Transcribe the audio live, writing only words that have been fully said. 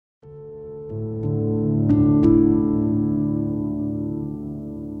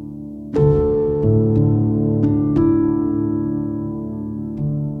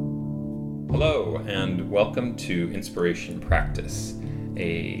Welcome to Inspiration Practice,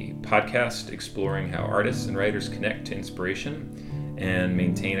 a podcast exploring how artists and writers connect to inspiration and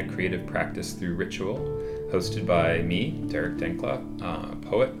maintain a creative practice through ritual, hosted by me, Derek Denkla,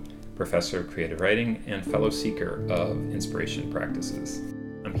 poet, professor of creative writing, and fellow seeker of inspiration practices.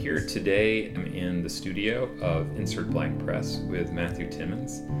 I'm here today. I'm in the studio of Insert Blank Press with Matthew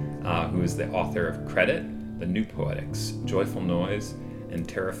Timmons, who is the author of Credit, The New Poetics, Joyful Noise, and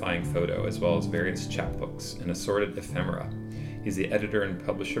Terrifying Photo, as well as various chapbooks and assorted ephemera. He's the editor and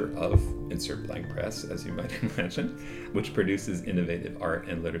publisher of Insert Blank Press, as you might imagine, which produces innovative art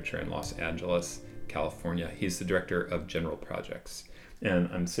and literature in Los Angeles, California. He's the director of General Projects. And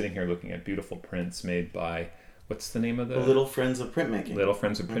I'm sitting here looking at beautiful prints made by, what's the name of the? Little Friends of Printmaking. Little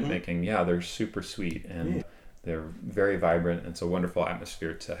Friends of Printmaking. Yeah, they're super sweet and they're very vibrant. And it's a wonderful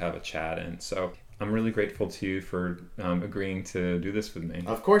atmosphere to have a chat in. So I'm really grateful to you for agreeing to do this with me.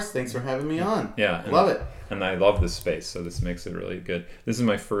 Of course. Thanks for having me on. Yeah. Love it. And I love this space, so this makes it really good. This is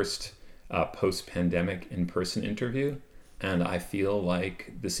my first post-pandemic in-person interview, and I feel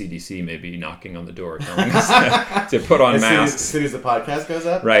like the CDC may be knocking on the door telling us to put on masks. As soon as the podcast goes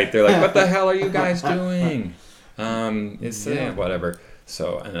up? Right. They're like, what the hell are you guys doing? Whatever.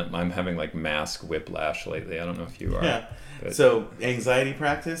 So, and I'm having like mask whiplash lately. I don't know if you are. Yeah. But So, anxiety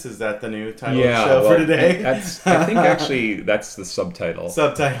practice, is that the new title of the show for today? I think actually that's the subtitle.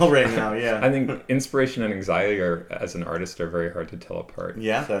 Subtitle right now, yeah. I think inspiration and anxiety as an artist are very hard to tell apart.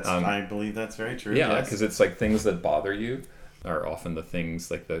 Yeah, I believe that's very true. Yeah, because it's like things that bother you are often the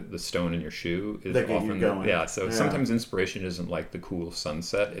things like the stone in your shoe is that get often you going. Sometimes inspiration isn't like the cool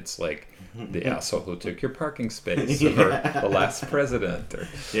sunset, it's like the asshole who took your parking space or the last president or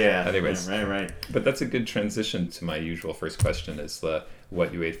anyways. Right. But that's a good transition to my usual first question, is the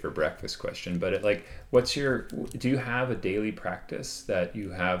what you ate for breakfast question. But do you have a daily practice that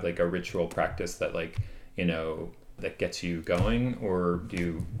you have, like a ritual practice that that gets you going, or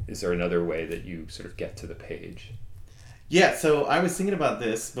is there another way that you sort of get to the page? Yeah, so I was thinking about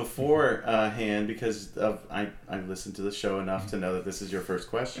this beforehand because I listened to the show enough to know that this is your first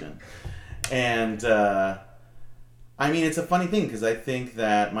question. And, it's a funny thing because I think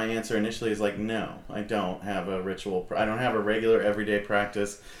that my answer initially is like, no, I don't have a ritual. I don't have a regular everyday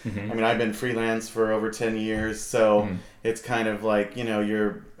practice. Mm-hmm. I've been freelance for over 10 years, so it's kind of like,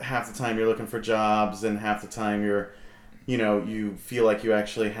 you're half the time you're looking for jobs and half the time you feel like you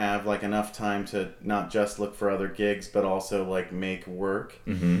actually have like enough time to not just look for other gigs, but also like make work.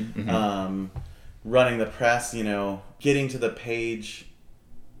 Mm-hmm, mm-hmm. Running the press, getting to the page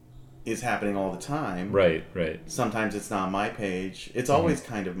is happening all the time. Right. Sometimes it's not my page. It's always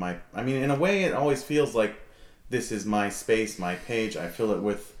kind of in a way it always feels like this is my space, my page. I fill it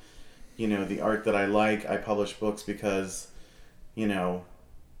with, the art that I like. I publish books because,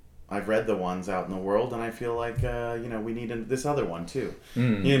 I've read the ones out in the world, and I feel like, we need this other one too.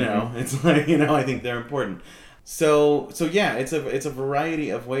 Mm-hmm. It's like, I think they're important. So yeah, it's a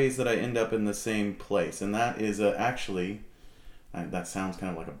variety of ways that I end up in the same place, and that is actually, that sounds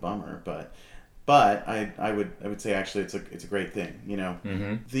kind of like a bummer, but I would say actually it's a great thing,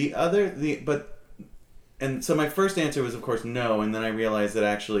 Mm-hmm. And so my first answer was, of course, no, and then I realized that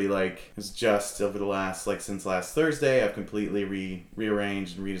actually, it's just over the last, since last Thursday, I've completely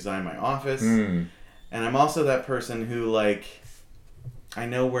rearranged and redesigned my office. And I'm also that person who, I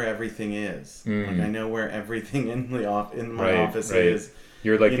know where everything is. I know where everything in my office is.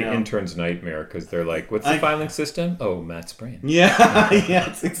 You're like the intern's nightmare, because they're like, what's the filing system? Oh, Matt's brain. Yeah,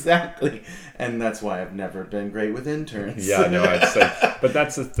 yes, exactly. And that's why I've never been great with interns. Yeah, no, it's like, but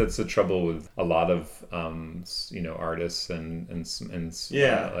that's the trouble with a lot of, artists and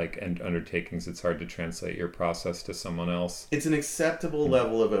undertakings. It's hard to translate your process to someone else. It's an acceptable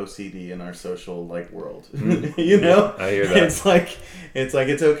level of OCD in our social world. I hear that. It's like it's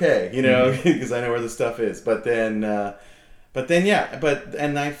okay, because I know where the stuff is. But then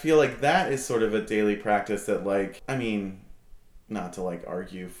I feel like that is sort of a daily practice that, not to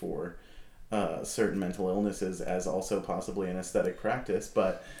argue for certain mental illnesses as also possibly an aesthetic practice,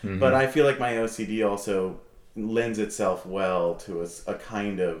 but I feel like my OCD also lends itself well to a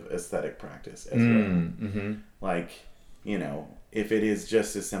kind of aesthetic practice as well. Mm-hmm. If it is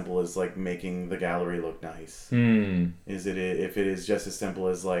just as simple as making the gallery look nice, if it is just as simple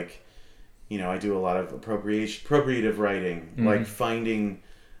as I do a lot of appropriative writing, finding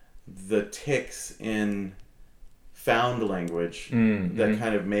the tics in found language that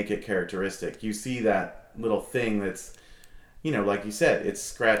kind of make it characteristic. You see that little thing that's, like you said, it's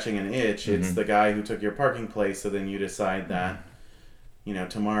scratching an itch. Mm-hmm. It's the guy who took your parking place, so then you decide that,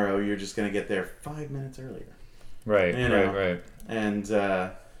 tomorrow you're just going to get there 5 minutes earlier. Right. And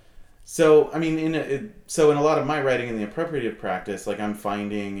So I mean, in a lot of my writing in the appropriative practice, like I'm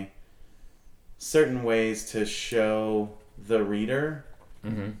finding certain ways to show the reader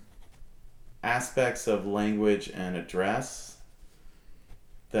aspects of language and address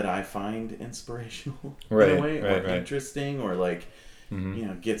that I find inspirational in a way, or interesting, or like,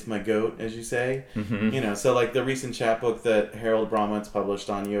 gets my goat, as you say. So like the recent chapbook that Harold Bromwitz published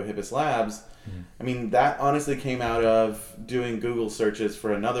on Eohippus Labs, I mean, that honestly came out of doing Google searches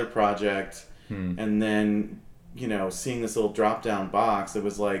for another project, and then, seeing this little drop-down box that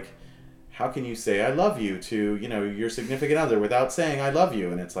was like, how can you say I love you to, your significant other without saying I love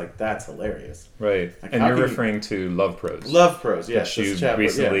you? And it's like, that's hilarious. Right. Like, and you're referring to Love Prose. Love Prose, yes. Which you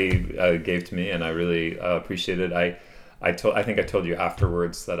recently gave to me, and I really appreciated it. I think I told you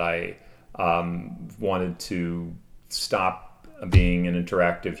afterwards that I wanted to stop being an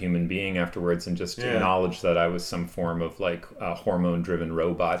interactive human being afterwards and just acknowledge that I was some form of like a hormone-driven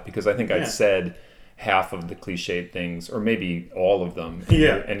robot, because I think I'd said half of the cliched things, or maybe all of them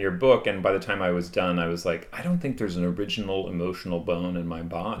in your book, and by the time I was done, I was like, I don't think there's an original emotional bone in my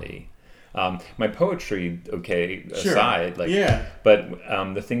body. My poetry, aside,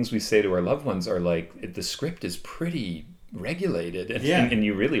 but the things we say to our loved ones are like, the script is pretty regulated, and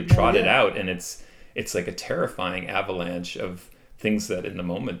you really trot it out, and it's like a terrifying avalanche of things that in the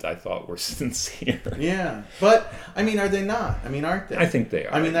moment I thought were sincere. Yeah, but I mean, are they not? I mean, aren't they? I think they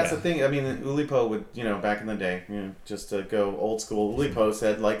are. I mean, that's the thing. I mean, Oulipo would, back in the day, just to go old school, Oulipo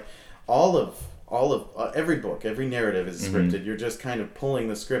said like all of every book, every narrative is scripted. You're just kind of pulling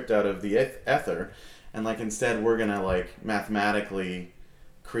the script out of the ether, and like instead we're gonna like mathematically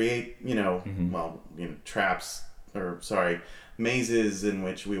create, traps, mazes in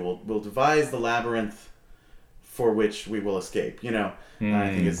which we'll devise the labyrinth for which we will escape. I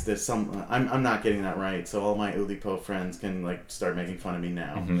think there's some. I'm not getting that right, so all my Oulipo friends can like start making fun of me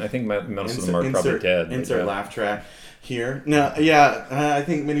now. I think most of them are probably dead. Insert laugh track here. No, I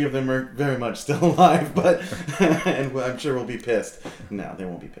think many of them are very much still alive, but and I'm sure we'll be pissed. No, they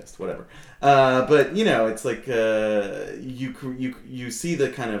won't be pissed. Whatever. But it's like you see the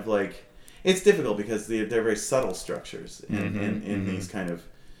kind of like, it's difficult because they're very subtle structures in these kind of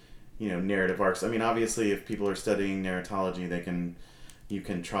narrative arcs. I mean, obviously, if people are studying narratology, you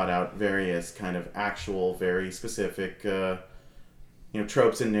can trot out various kind of actual, very specific,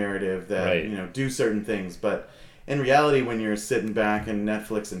 tropes in narrative that do certain things. But in reality, when you're sitting back and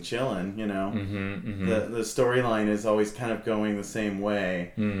Netflix and chilling, the storyline is always kind of going the same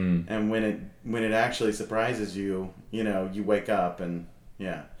way. And when it actually surprises you, you wake up and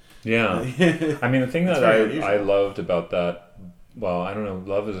yeah. I mean, the thing that I loved about that. Well, I don't know.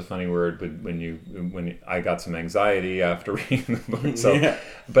 Love is a funny word, but when I got some anxiety after reading the book,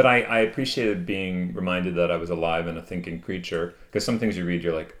 but I appreciated being reminded that I was alive and a thinking creature. Because some things you read,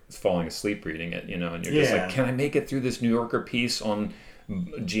 you're like falling asleep reading it, and you're just like, can I make it through this New Yorker piece on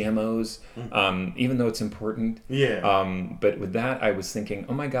GMOs, even though it's important? But with that, I was thinking,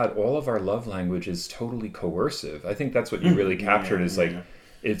 oh my God, all of our love language is totally coercive. I think that's what you really captured is like.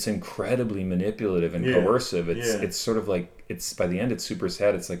 It's incredibly manipulative and coercive. It's sort of like, it's by the end it's super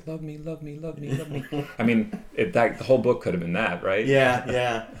sad. It's like, love me, love me, love me, love me. I mean, the whole book could have been that, right?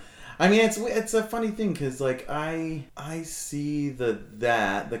 Yeah. I mean, it's a funny thing because like I see the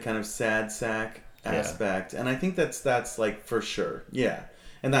kind of sad sack aspect, and I think that's like for sure,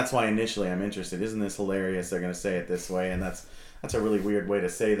 and that's why initially I'm interested. Isn't this hilarious? They're going to say it this way, and that's a really weird way to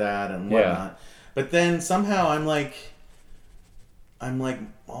say that and whatnot. But then somehow I'm like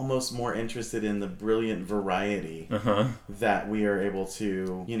almost more interested in the brilliant variety that we are able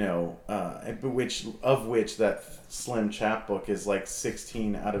to, which that slim chapbook is like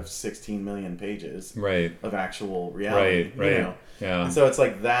 16 out of 16 million pages of actual reality. Right. Yeah. And so it's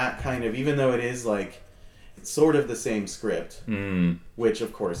like that kind of, even though it is like sort of the same script, which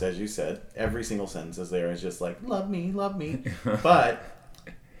of course, as you said, every single sentence is there is just like, love me, but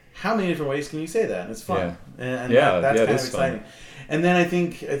how many different ways can you say that? And it's fun. And that's kind of exciting. Fun. And then I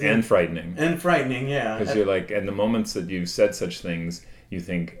think and frightening. Because you're like, in the moments that you've said such things, you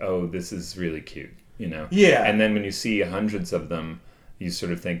think, oh, this is really cute, Yeah. And then when you see hundreds of them, you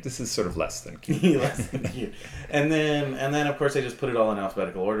sort of think, this is sort of less than cute. And then of course I just put it all in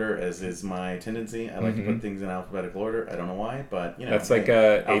alphabetical order, as is my tendency. I like to put things in alphabetical order. I don't know why, but that's like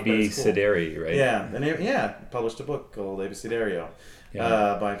A.B. Sideri, right? Yeah, and published a book called A.B. Siderio.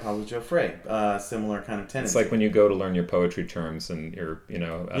 By Pablo Joffre. Similar kind of tendency. It's like when you go to learn your poetry terms and you're,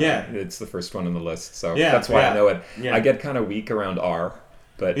 it's the first one on the list. So that's why I know it. Yeah. I get kind of weak around R,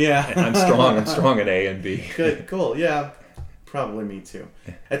 but I'm strong. I'm strong in A and B. Good, cool, yeah. Probably me too.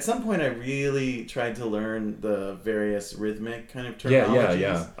 At some point, I really tried to learn the various rhythmic kind of terminologies.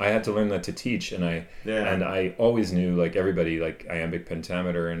 Yeah. I had to learn that to teach, and I always knew, like, everybody, like, iambic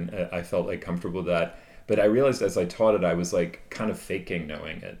pentameter, and I felt like comfortable with that. But I realized as I taught it, I was like kind of faking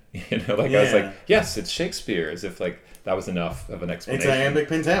knowing it. I was like, yes, it's Shakespeare, as if like that was enough of an explanation. It's iambic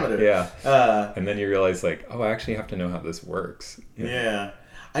pentameter. Yeah. And then you realize, like, oh, I actually have to know how this works. Yeah.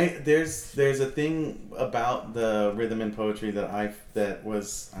 There's a thing about the rhythm in poetry that I want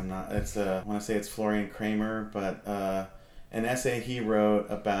to say it's Florian Kramer, but an essay he wrote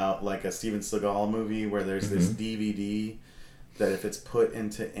about like a Steven Seagal movie where there's this DVD that if it's put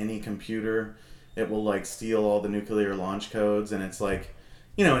into any computer, it will like steal all the nuclear launch codes, and it's like,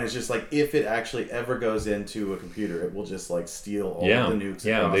 and it's just like if it actually ever goes into a computer, it will just like steal all of the nukes.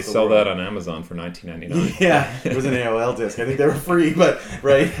 Yeah, they sell that on Amazon for $19.99. Yeah, it was an AOL disc. I think they were free, but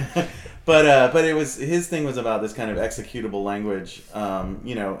right. But it was, his thing was about this kind of executable language,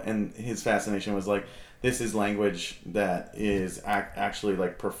 and his fascination was like, this is language that is actually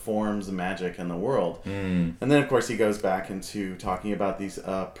like performs magic in the world. And then of course he goes back into talking about these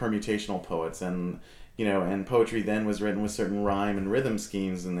permutational poets, and and poetry then was written with certain rhyme and rhythm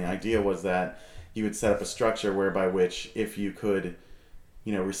schemes, and the idea was that you would set up a structure whereby which if you could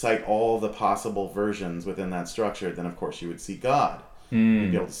recite all the possible versions within that structure, then of course you would see God. You'd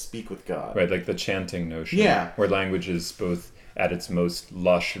be able to speak with God. Right, like the chanting notion. Yeah. Where language is both at its most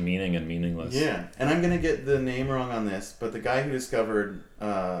lush meaning and meaningless. Yeah, and I'm going to get the name wrong on this, but the guy who discovered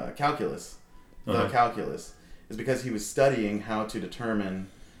calculus, calculus, is because he was studying how to determine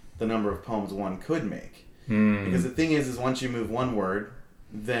the number of poems one could make. Because the thing is once you move one word,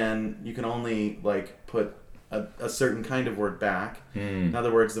 then you can only like put a certain kind of word back. In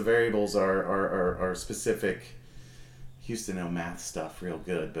other words, the variables are specific. I used to know math stuff real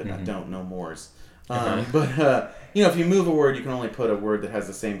good, but I don't know Morse. But if you move a word, you can only put a word that has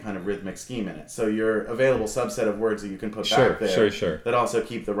the same kind of rhythmic scheme in it. So your available subset of words that you can put back there that also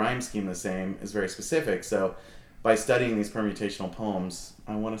keep the rhyme scheme the same is very specific. So by studying these permutational poems,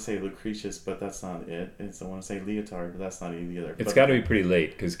 I want to say Lucretius, but that's not it. I want to say Leotard, but that's not it either. It's got to be pretty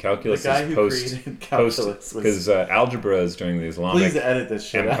late because calculus is post because algebra is during the Islamic Please edit this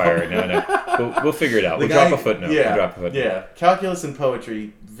shit Empire. Out. No, we'll figure it out. We'll drop a footnote. Yeah, calculus and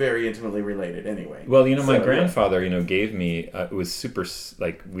poetry very intimately related. Anyway. Well, my grandfather, gave me. It was super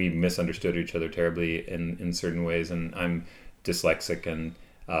like we misunderstood each other terribly in certain ways, and I'm dyslexic and.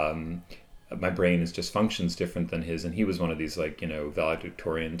 My brain just functions different than his, and he was one of these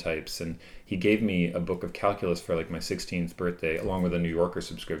valedictorian types, and he gave me a book of calculus for like my 16th birthday along with a New Yorker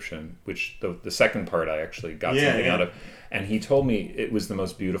subscription, which the second part I actually got something out of, and he told me it was the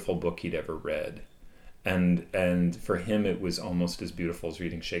most beautiful book he'd ever read, and for him it was almost as beautiful as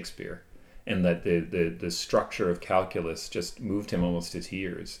reading Shakespeare, and that the structure of calculus just moved him almost to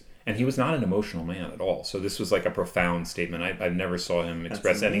tears. And he was not an emotional man at all. So this was like a profound statement. I never saw him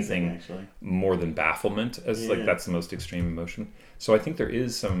express anything more than bafflement as like that's the most extreme emotion. So I think there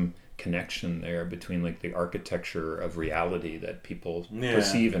is some connection there between like the architecture of reality that people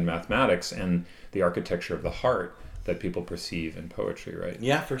perceive in mathematics and the architecture of the heart that people perceive in poetry, right?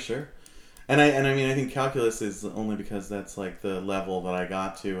 Yeah, for sure. And I mean, I think calculus is only because that's like the level that I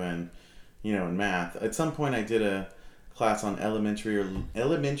got to in math. At some point I did a class on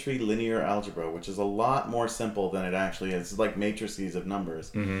elementary linear algebra, which is a lot more simple than it actually is. It's like matrices of numbers,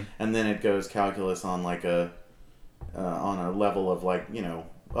 and then it goes calculus on like on a level of like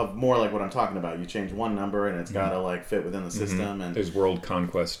of more like what I'm talking about. You change one number and it's got to like fit within the system. And there's world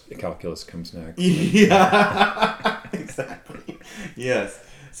conquest calculus comes next. Yeah, exactly. Yes.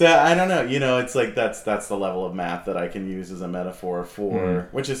 So I don't know. It's like that's the level of math that I can use as a metaphor for,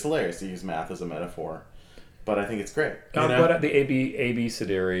 which is hilarious to use math as a metaphor. But I think it's great. But the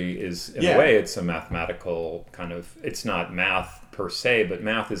abecedary is, in a way, it's a mathematical kind of... It's not math per se, but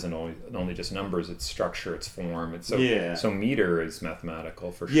math isn't only just numbers. It's structure, it's form. It's so meter is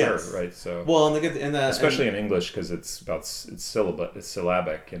mathematical for sure, right? So especially in English because it's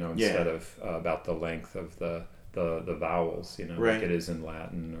syllabic, instead of about the length of the vowels, like it is in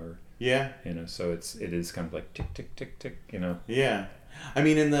Latin or so it is kind of like tick tick tick tick, Yeah. I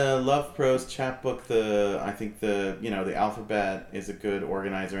mean, in the Love Prose chapbook, I think the alphabet is a good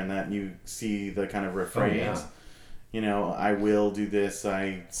organizer in that you see the kind of refrains. I will do this,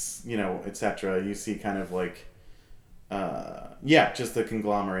 etc. You see kind of like, just the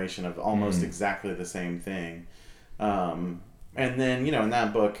conglomeration of almost exactly the same thing. And then, in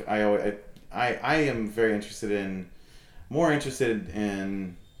that book, I am more interested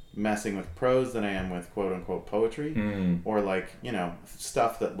in messing with prose than I am with quote unquote poetry, or like, you know,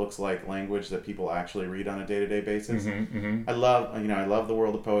 stuff that looks like language that people actually read on a day-to-day basis. I love the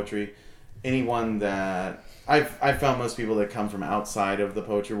world of poetry. Anyone that I've found, most people that come from outside of the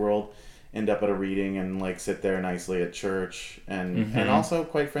poetry world end up at a reading and like sit there nicely at church, and also,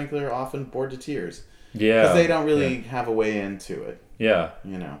 quite frankly, are often bored to tears. Yeah, because they don't really have a way into it. Yeah,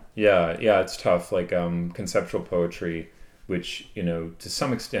 you know. Yeah, it's tough. Like conceptual poetry, which, you know, to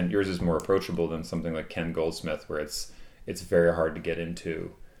some extent yours is more approachable than something like Ken Goldsmith, where it's very hard to get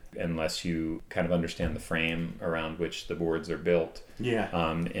into unless you kind of understand the frame around which the boards are built. Yeah.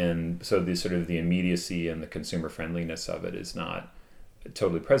 And so the sort of the immediacy and the consumer friendliness of it is not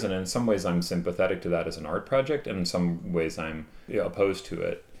totally present. And in some ways I'm sympathetic to that as an art project, and in some ways I'm opposed to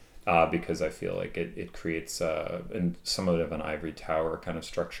it. Because I feel like it creates somewhat of an ivory tower kind of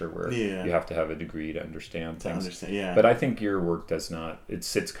structure where you have to have a degree to understand things. But I think your work does not. It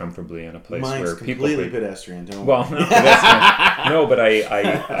sits comfortably in a place where people... Mine's completely pedestrian. Well, no, pedestrian. No, but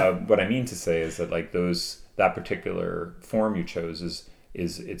I what I mean to say is that like that particular form you chose is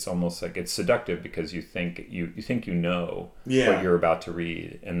it's almost like it's seductive, because you think you know what you're about to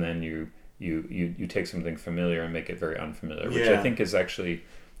read, and then you take something familiar and make it very unfamiliar, which I think is actually...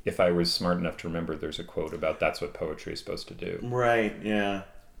 If I was smart enough to remember, there's a quote about that's what poetry is supposed to do. Right, yeah.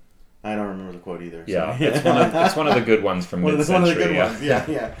 I don't remember the quote either. So. Yeah, it's one of the good ones from mid-century. One of the good ones,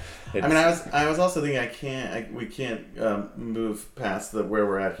 yeah. I mean, I was also thinking we can't move past where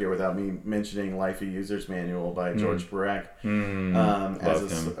we're at here without me mentioning Life a User's Manual by George Perec.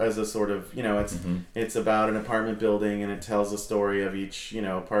 As a sort of, you know, it's about an apartment building, and it tells the story of each, you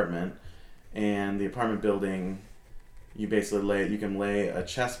know, apartment. And the apartment building... You basically can lay a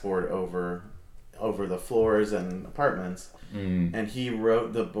chessboard over the floors and apartments, and he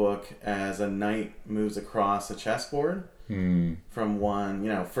wrote the book as a knight moves across a chessboard from one, you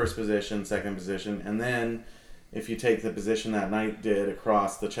know, first position, second position, and then if you take the position that knight did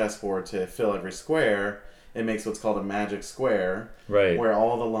across the chessboard to fill every square, it makes what's called a magic square, right? Where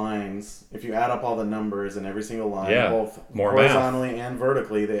all the lines, if you add up all the numbers in every single line, both more horizontally math. And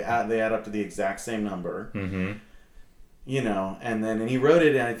vertically, they add up to the exact same number. You know, and he wrote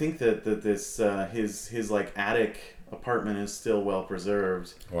it, and I think that this his like attic apartment is still well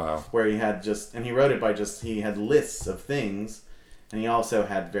preserved. Wow. Where he wrote it by he had lists of things, and he also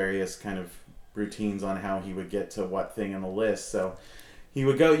had various kind of routines on how he would get to what thing in the list. So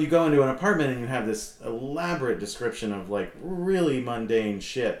you go into an apartment and you have this elaborate description of like really mundane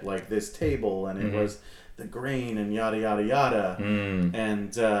shit, like this table, and it was the grain and yada yada yada,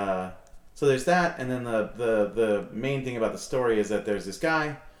 and. So there's that, and then the main thing about the story is that there's this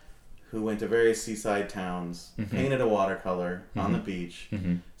guy who went to various seaside towns, painted a watercolor on the beach,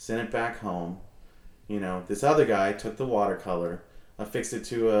 sent it back home. You know, this other guy took the watercolor, affixed it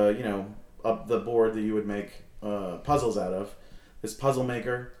to the board that you would make puzzles out of. This puzzle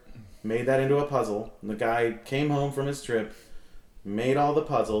maker made that into a puzzle, and the guy came home from his trip, made all the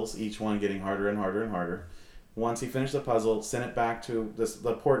puzzles, each one getting harder and harder and harder. Once he finished the puzzle, sent it back to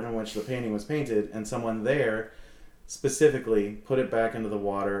the port in which the painting was painted, and someone there specifically put it back into the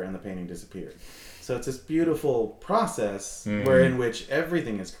water, and the painting disappeared. So it's this beautiful process in which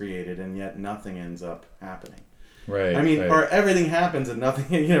everything is created, and yet nothing ends up happening. Right. I mean, or everything happens and nothing,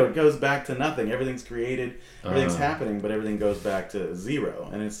 it goes back to nothing. Everything's created, everything's happening, but everything goes back to zero.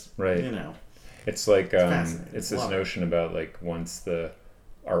 And it's, It's like, it's this notion about like once the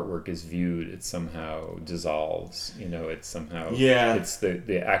artwork is viewed, it somehow dissolves. It's somehow it's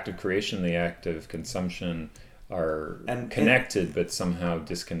the act of creation, the act of consumption are connected, but somehow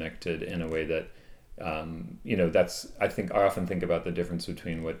disconnected in a way that that's I often think about the difference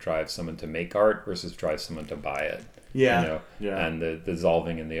between what drives someone to make art versus drives someone to buy it. And the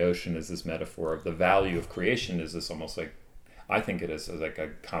dissolving in the ocean is this metaphor of the value of creation. Is this almost like, I think it is like a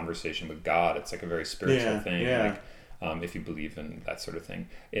conversation with God. It's like a very spiritual thing. If you believe in that sort of thing,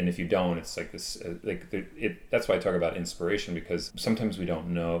 and if you don't, it's like this. That's why I talk about inspiration, because sometimes we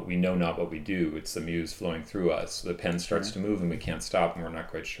know not what we do. It's the muse flowing through us. The pen starts to move, and we can't stop, and we're not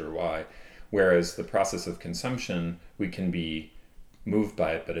quite sure why. Whereas the process of consumption, we can be moved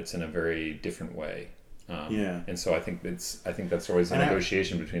by it, but it's in a very different way. And so I think that's always a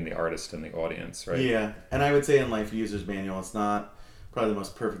negotiation between the artist and the audience, right? Yeah, and I would say in Life User's Manual, it's not probably the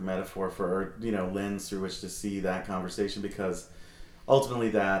most perfect metaphor for lens through which to see that conversation, because ultimately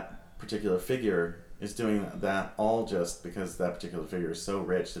that particular figure is doing that all just because that particular figure is so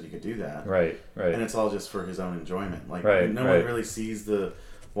rich that he could do that. Right. And it's all just for his own enjoyment. Like no one really sees the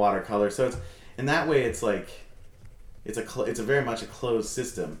watercolor, so it's in that way it's like it's a very much a closed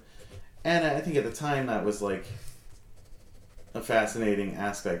system. And I think at the time that was like a fascinating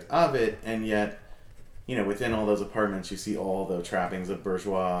aspect of it, and yet, you know, within all those apartments, you see all the trappings of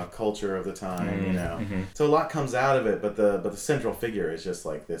bourgeois culture of the time, you know. Mm-hmm. So a lot comes out of it, but the central figure is just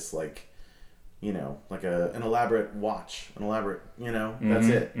like this, like, you know, like an elaborate watch, you know, that's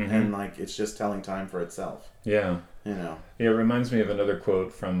it. Mm-hmm. And like, it's just telling time for itself. Yeah. You know. Yeah, it reminds me of another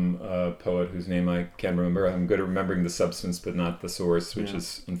quote from a poet whose name I can't remember. I'm good at remembering the substance, but not the source, which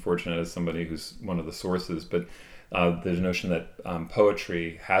is unfortunate as somebody who's one of the sources. But there's a notion that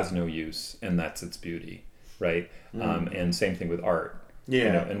poetry has no use, and that's its beauty, right? And same thing with art. Yeah.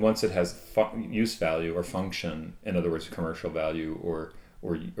 You know, and once it has use value or function, in other words, commercial value or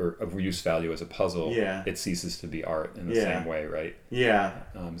of use value as a puzzle, it ceases to be art in the same way, right? Yeah.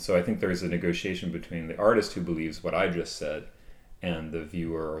 So I think there's a negotiation between the artist who believes what I just said and the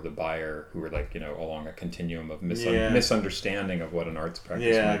viewer or the buyer who are like, you know, along a continuum of misunderstanding of what an arts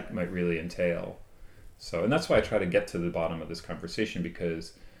practice might really entail. So, and that's why I try to get to the bottom of this conversation,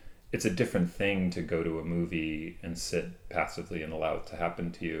 because it's a different thing to go to a movie and sit passively and allow it to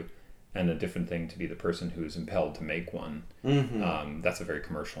happen to you, and a different thing to be the person who is impelled to make one. Mm-hmm. That's a very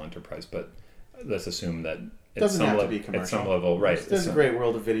commercial enterprise, but let's assume that doesn't have to be commercial. At some level, right? There's a great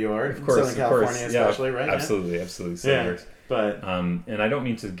world of video art, of course, in Southern California, especially, right? Absolutely. So but and I don't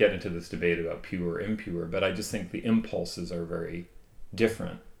mean to get into this debate about pure or impure, but I just think the impulses are very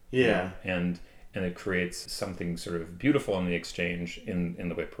different. Yeah, you know? And it creates something sort of beautiful in the exchange in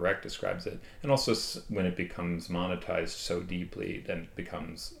the way Perec describes it. And also when it becomes monetized so deeply, then it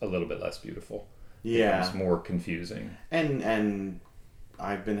becomes a little bit less beautiful. It becomes more confusing. And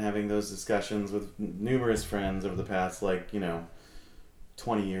I've been having those discussions with numerous friends over the past, 20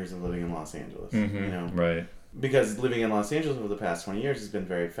 years of living in Los Angeles. Mm-hmm. You know? Right. Because living in Los Angeles over the past 20 years has been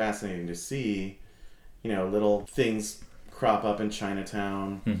very fascinating to see, little things crop up in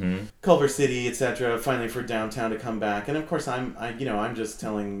Chinatown, mm-hmm. Culver City, etc. Finally, for downtown to come back, and of course, I'm just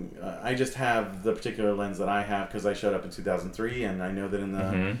telling. I just have the particular lens that I have because I showed up in 2003, and I know that in the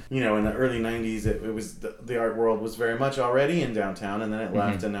mm-hmm. In the early 90s, it was the art world was very much already in downtown, and then it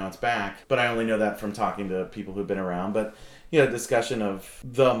left, mm-hmm. and now it's back. But I only know that from talking to people who've been around. But discussion of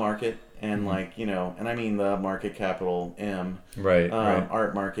the market. And mm-hmm. And I mean the market, capital M, right,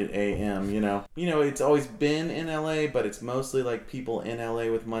 art market AM. It's always been in LA, but it's mostly like people in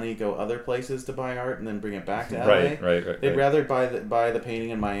LA with money go other places to buy art and then bring it back to LA. Right. They'd rather buy the painting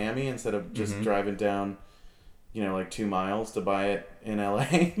in Miami instead of just mm-hmm. driving down, 2 miles to buy it in LA.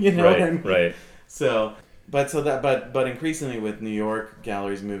 You know what I mean? Right. So, but increasingly with New York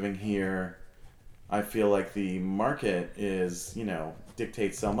galleries moving here, I feel like the market is,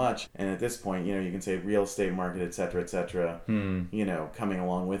 dictates so much. And at this point, you can say real estate market, et cetera, coming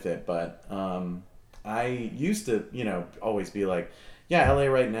along with it. But I used to, always be like, LA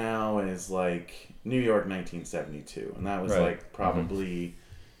right now is like New York 1972. And that was like probably,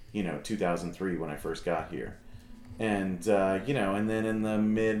 mm-hmm. 2003 when I first got here. And, and then in the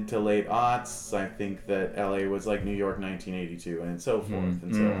mid to late aughts, I think that LA was like New York 1982 and so forth mm-hmm.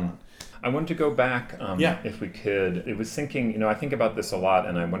 and so on. I wanted to go back, if we could. It was thinking, I think about this a lot,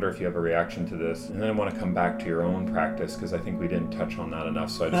 and I wonder if you have a reaction to this. And then I want to come back to your own practice, because I think we didn't touch on that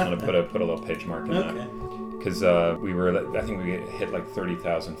enough. So I just want to put a little page mark in that. Because I think we hit like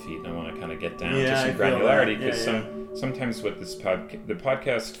 30,000 feet, and I want to kind of get down to some granularity. Because sometimes what the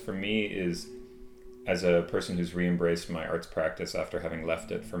podcast for me is, as a person who's re-embraced my arts practice after having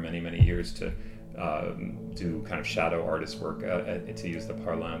left it for many, many years to do kind of shadow artist work, to use the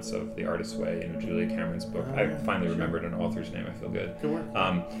parlance of The Artist's Way in Julia Cameron's book. I finally remembered an author's name. I feel good. Good work.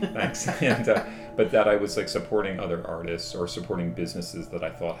 Thanks. But that I was like supporting other artists or supporting businesses that I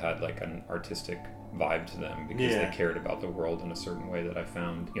thought had like an artistic vibe to them because they cared about the world in a certain way that I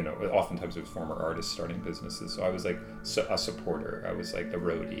found, oftentimes it was former artists starting businesses. So I was like a supporter. I was like the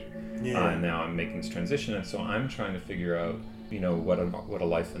roadie. And now I'm making this transition. And so I'm trying to figure out, what a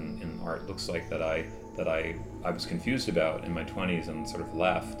life in art looks like that I was confused about in my 20s and sort of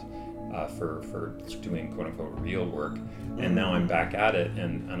left for doing quote unquote real work. And now I'm back at it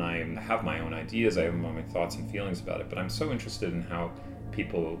and I have my own ideas, I have my own thoughts and feelings about it, but I'm so interested in how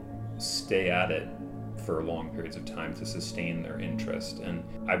people stay at it for long periods of time to sustain their interest. And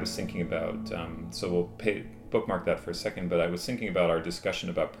I was thinking about, so we'll bookmark that for a second, but I was thinking about our discussion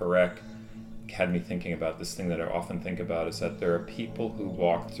about Perec had me thinking about this thing that I often think about, is that there are people who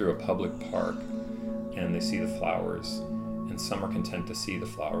walk through a public park and they see the flowers, and some are content to see the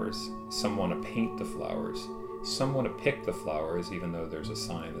flowers, some want to paint the flowers, some want to pick the flowers even though there's a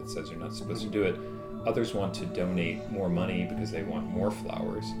sign that says you're not supposed to do it, others want to donate more money because they want more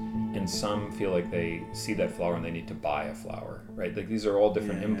flowers, and some feel like they see that flower and they need to buy a flower, right? Like these are all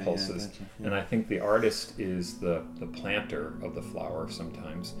different impulses. Gotcha. And I think the artist is the planter of the flower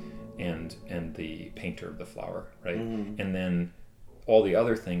sometimes, and the painter of the flower, right? And then all the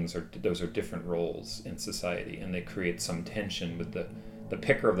other things those are different roles in society, and they create some tension with the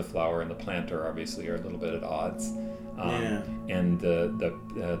picker of the flower and the planter obviously are a little bit at odds. And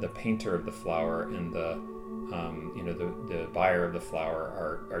the painter of the flower and the buyer of the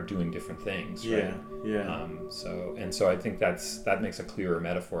flower are doing different things, right? So I think that makes a clearer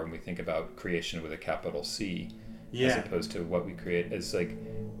metaphor when we think about creation with a capital C, as opposed to what we create as like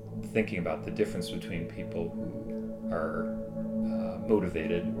thinking about the difference between people who are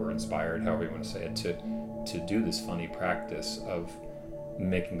motivated or inspired, however you want to say it, to do this funny practice of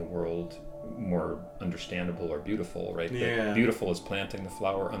making the world more understandable or beautiful, right? Beautiful is planting the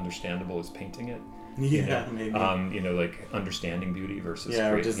flower, understandable is painting it. Maybe. Like understanding beauty versus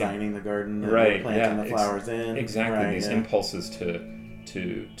or designing the garden, right? Planting the flowers in. Exactly. Right, these impulses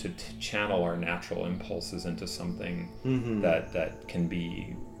to channel our natural impulses into something that can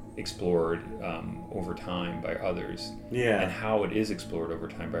be explored over time by others. And how it is explored over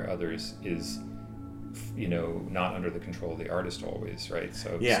time by others is, not under the control of the artist always, right?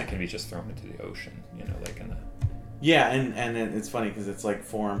 So it can be just thrown into the ocean, like in a... and it's funny because it's like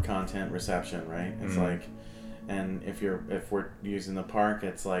form, content, reception, right? It's like, and if we're using the park,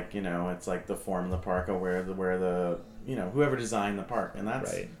 it's like, it's like the form of the park or where the whoever designed the park, and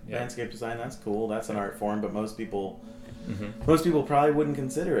that's landscape design. That's cool. That's an art form, but most people probably wouldn't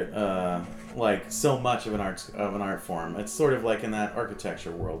consider it like so much of an art form. It's sort of like in that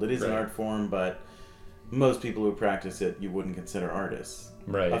architecture world. It is an art form, but most people who practice it, you wouldn't consider artists.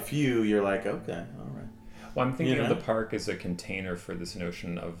 Right. A few, you're like, okay, all right. Well, I'm thinking of the park as a container for this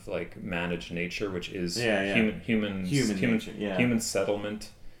notion of like managed nature, which is human nature. Human settlement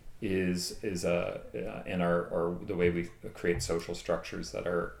is in our the way we create social structures that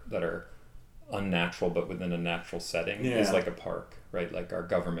are unnatural but within a natural setting is like a park, right? Like our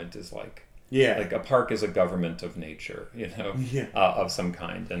government is like a park is a government of nature, of some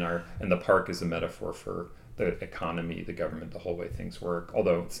kind, and the park is a metaphor for the economy, the government, the whole way things work,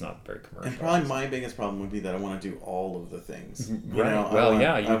 although it's not very commercial. And probably my biggest problem would be that I want to do all of the things. You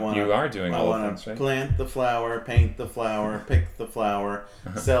are doing all of the things, right? Plant the flower, paint the flower, pick the flower,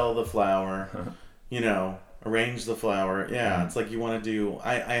 sell the flower, arrange the flower. It's like you want to do...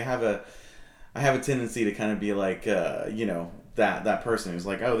 I have a tendency to kind of be like, that person who's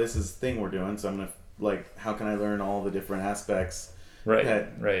like, oh, this is the thing we're doing, so I'm going to, like, how can I learn all the different aspects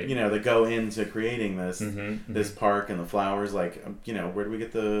that go into creating this this park and the flowers, like, where do we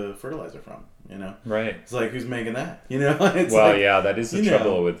get the fertilizer from, Right. It's like, who's making that, It's that is the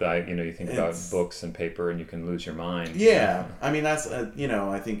trouble with that, you think about books and paper and you can lose your mind. I mean, that's,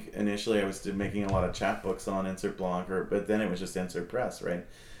 I think initially I was making a lot of chapbooks on Insert Blanc, but then it was just Insert Press, right?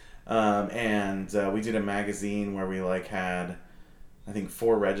 And we did a magazine where we had, I think,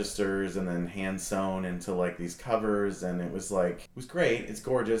 4 registers and then hand sewn into like these covers, and it was great. It's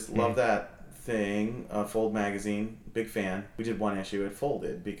gorgeous. Love that thing. Fold magazine, big fan. We did one issue, it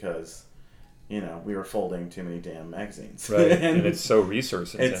folded because we were folding too many damn magazines. Right. and it's so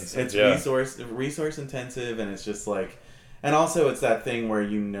resource intensive. It's resource intensive, and it's just like, and also it's that thing where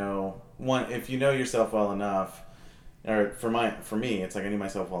if you know yourself well enough. Or for me, it's like I knew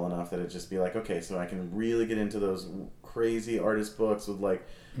myself well enough that it'd just be like, okay, so I can really get into those crazy artist books with like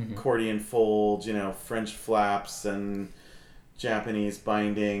accordion folds, French flaps and Japanese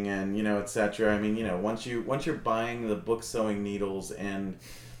binding and etc. I mean, once you're buying the book sewing needles and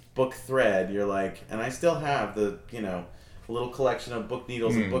book thread, you're like, and I still have the little collection of book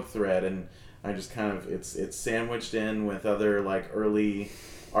needles and book thread, and I just kind of it's sandwiched in with other like early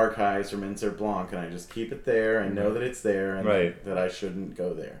archives from Insert Blanc, and I just keep it there and know that it's there and that I shouldn't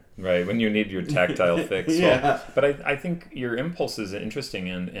go there. Right, when you need your tactile fix. Well, but I think your impulse is interesting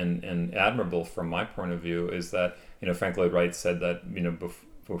and admirable from my point of view, is that, Frank Lloyd Wright said that,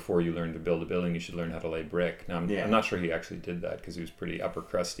 before you learn to build a building, you should learn how to lay brick. Now, I'm not sure he actually did that because he was pretty upper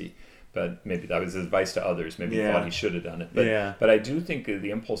crusty, but maybe that was his advice to others. Maybe he thought he should have done it. But I do think the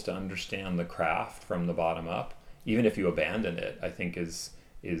impulse to understand the craft from the bottom up, even if you abandon it, I think is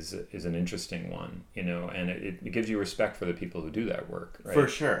an interesting one, and it gives you respect for the people who do that work, right? For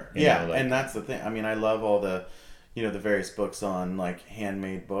sure. And that's the thing. I mean, I love all the the various books on like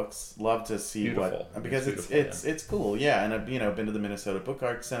handmade books. Love to see because it's cool. And I've been to the Minnesota Book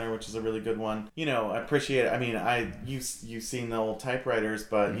Art Center, which is a really good one. I appreciate it. I mean, you've seen the old typewriters,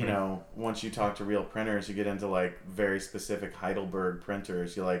 but once you talk to real printers, you get into like very specific Heidelberg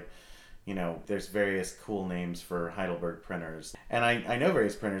printers. You like you know, there's various cool names for Heidelberg printers. And I know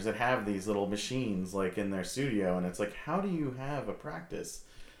various printers that have these little machines like in their studio, and it's like, how do you have a practice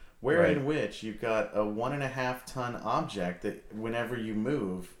where in which you've got a 1.5 ton object that whenever you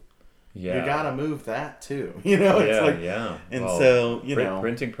move, you gotta move that too. You know, it's like, and well, so, you know.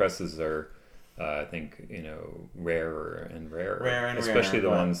 Printing presses are, I think, you know, rarer and rarer. Especially the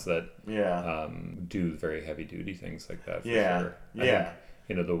ones that do very heavy duty things like that. For sure. I think,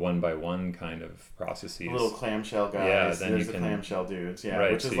 you know, the 1x1 kind of processes. Little clamshell guys. Yeah, then there's the clamshell dudes. Yeah,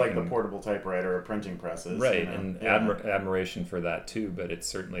 which is like the portable typewriter or printing presses. Right, you know? and admiration for that too, but it's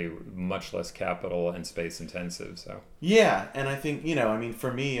certainly much less capital and space intensive. So yeah, and I think, you know, I mean,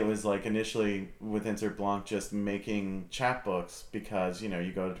 for me, it was like initially with Insert Blanc just making chapbooks because, you know,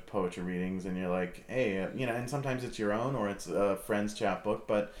 you go to poetry readings and you're like, hey, you know, and sometimes it's your own or it's a friend's chapbook,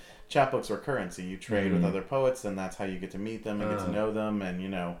 but chapbooks are currency. You trade with other poets, and that's how you get to meet them and get to know them. And, you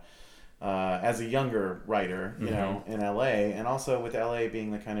know, as a younger writer, you know, in LA, and also with LA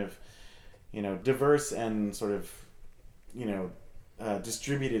being the kind of, you know, diverse and sort of, you know,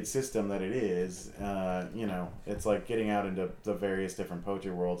 distributed system that it is, you know, it's like getting out into the various different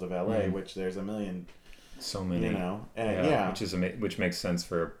poetry worlds of LA, which there's a million. So many. You know, which makes sense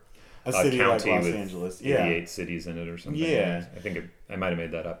for a city county like Los with Angeles. 88 cities in it or something. Yeah. I think I might have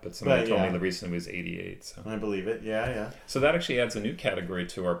made that up, but somebody told me the recently was 88. So I believe it. Yeah. So that actually adds a new category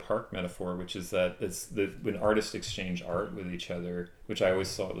to our park metaphor, which is that it's when artists exchange art with each other, which I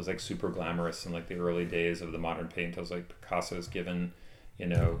always thought was like super glamorous in like the early days of the modern paint. I was like, Picasso's given, you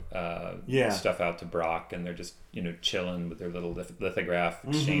know, stuff out to Braque, and they're just, you know, chilling with their little lithograph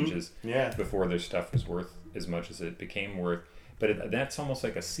exchanges before their stuff was worth as much as it became worth. But that's almost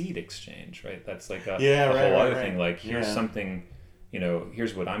like a seed exchange, right? That's like a whole other thing. Like, here's something, you know,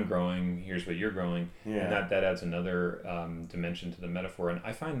 here's what I'm growing, here's what you're growing. And that adds another dimension to the metaphor. And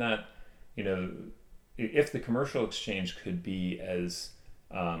I find that, you know, if the commercial exchange could be as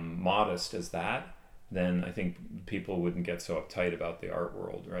modest as that, then I think people wouldn't get so uptight about the art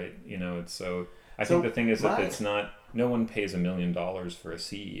world, right? You know, it's so... I think the thing is that it's not... No one pays $1 million for a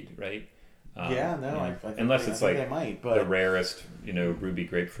seed, right? I think unless it's like they might, but the rarest, you know, ruby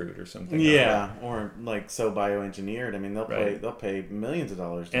grapefruit or something. Yeah, or like so bioengineered. I mean, they'll pay millions of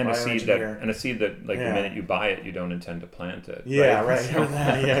dollars to bioengineer. A seed that like the minute you buy it, you don't intend to plant it. Yeah, right. So.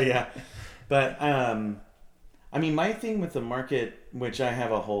 Yeah. But I mean, my thing with the market, which I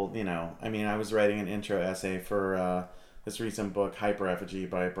have a whole, you know, I mean, I was writing an intro essay for this recent book, Hyper Effigy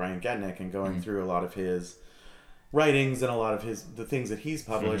by Brian Getnick, and going through a lot of his writings and a lot of the things that he's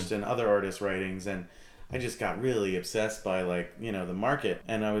published and other artists' writings, and I just got really obsessed by, like, you know, the market,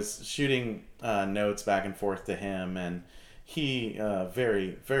 and I was shooting notes back and forth to him, and he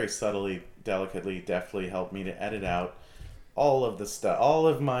very, very subtly, delicately, deftly helped me to edit out all of the stuff, all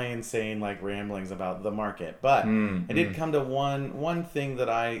of my insane like ramblings about the market. But I did come to one thing that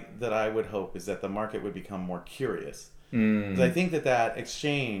I would hope is that the market would become more curious, because I think that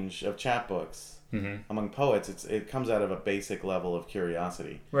exchange of chapbooks among poets, it comes out of a basic level of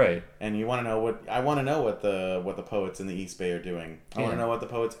curiosity, right? And you want to know what the poets in the East Bay are doing. I want to know what the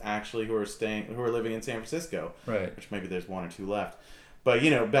poets actually who are living in San Francisco, right? Which maybe there's one or two left, but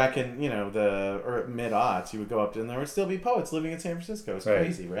you know, back in, you know, the mid-aughts, you would go up and there would still be poets living in San Francisco. It's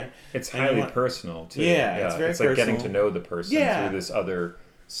crazy, right? It's highly personal too. Yeah, it's very personal. Like getting to know the person through this other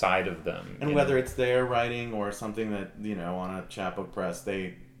side of them, and whether it's their writing or something that, you know, on a chapbook press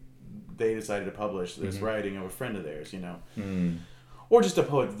they decided to publish this writing of a friend of theirs, you know, or just a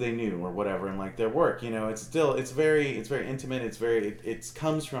poet that they knew or whatever, and like their work, you know, it's very intimate. It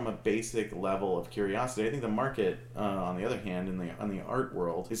comes from a basic level of curiosity. I think the market, on the other hand, on the art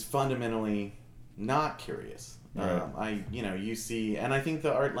world, is fundamentally not curious. Right. You see, and I think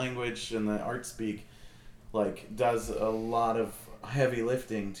the art language and the art speak, like, does a lot of heavy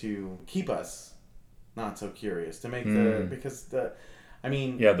lifting to keep us not so curious, to make the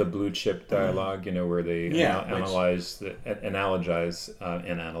blue chip dialogue, you know, where they analyze the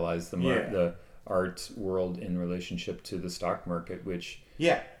art world in relationship to the stock market, which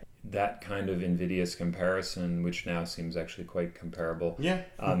that kind of invidious comparison, which now seems actually quite comparable,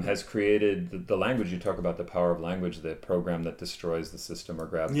 has created the language. You talk about the power of language, the program that destroys the system or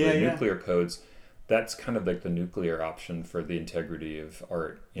grabs the nuclear codes. That's kind of like the nuclear option for the integrity of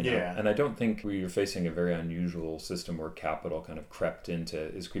art, you know. And I don't think we are facing a very unusual system where capital kind of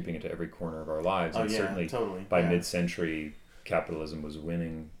is creeping into every corner of our lives. Certainly by mid-century, capitalism was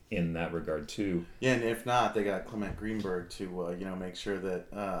winning in that regard too. Yeah, and if not, they got Clement Greenberg to make sure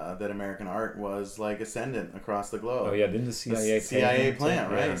that that American art was like ascendant across the globe. Oh yeah, didn't the CIA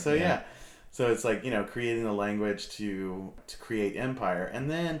plant, right? So So it's like, creating the language to create empire. And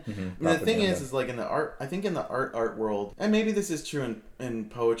then Mm-hmm. the thing is like in the art, I think in the art world, and maybe this is true in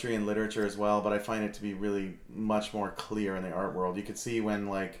poetry and literature as well, but I find it to be really much more clear in the art world. You could see when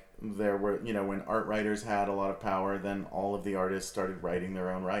like there were, when art writers had a lot of power, then all of the artists started doing their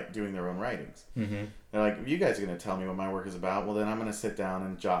own writings. Mm-hmm. They're like, if you guys are going to tell me what my work is about, well then I'm going to sit down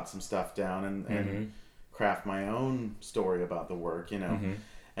and jot some stuff down and craft my own story about the work, Mm-hmm.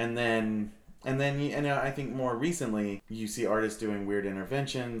 and then I think more recently you see artists doing weird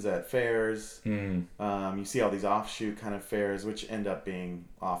interventions at fairs. You see all these offshoot kind of fairs, which end up being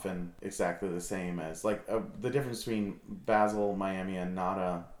often exactly the same as like the difference between Basel, Miami, and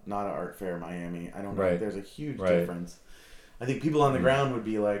Nada Art Fair, Miami. I don't know. Right. There's a huge Right. difference. I think people on the ground would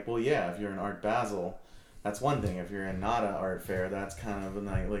be like, well, yeah, if you're in Art Basel, that's one thing. If you're in Nada Art Fair, that's kind of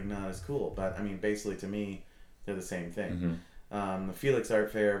like not as cool. But I mean, basically to me, they're the same thing. Mm-hmm. The Felix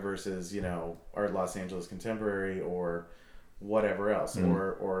Art Fair versus Art Los Angeles Contemporary or whatever else,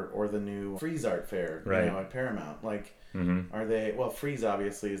 or the new Frieze Art Fair, right. at Paramount. Like, are they? Well, Frieze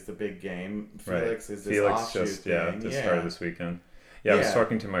obviously is the big game. Felix is this offshoot thing. Just started this weekend. Yeah, I was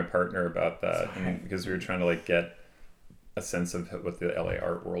talking to my partner about that, because we were trying to like get a sense of what the LA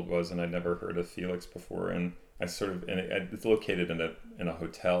art world was, and I'd never heard of Felix before, and I sort of, and it's located in a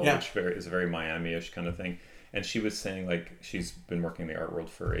hotel, which is a very Miami-ish kind of thing. And she was saying, like, she's been working in the art world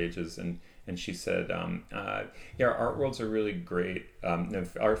for ages, and she said, art worlds are really great.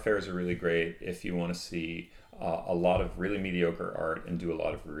 Art fairs are really great if you want to see a lot of really mediocre art and do a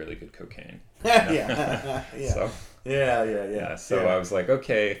lot of really good cocaine. Yeah. So, yeah. So I was like,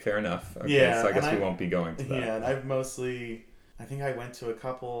 okay, fair enough. Okay, so I guess we won't be going to that. Yeah, and I think I went to a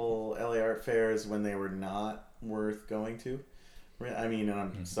couple LA art fairs when they were not worth going to. I mean, and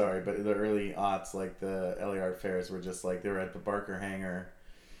I'm sorry, but the early aughts, like the LA art fairs were just like, they were at the Barker Hangar.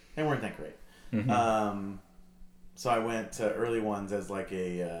 They weren't that great. Mm-hmm. So I went to early ones as like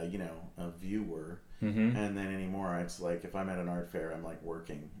a viewer. Mm-hmm. And then anymore, it's like if I'm at an art fair, I'm like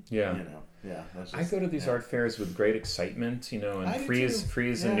working. Yeah. That's just, I go to these art fairs with great excitement, and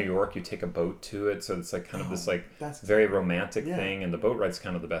Frieze in New York, you take a boat to it, so it's like kind of this like very romantic thing, and the boat ride's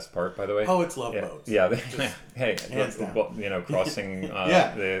kind of the best part, by the way. Poets love boats. Yeah, hey, down. Crossing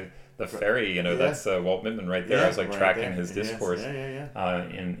the ferry, that's Walt Whitman right there. I was like tracking his discourse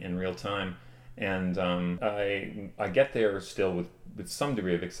in real time, and I get there still with some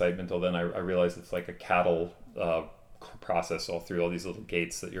degree of excitement, although then I realize it's like a cattle process all through all these little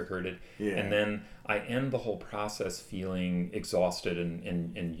gates that you're herded, and then I end the whole process feeling exhausted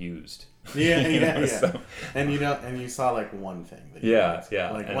and used. So, and you saw like one thing that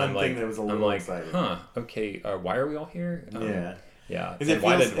like and one thing that was a little exciting. Okay, why are we all here? Yeah. And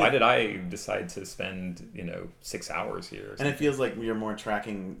why did I decide to spend 6 hours here? And it feels like you're more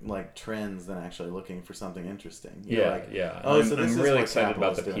tracking like trends than actually looking for something interesting. Oh, so I'm really excited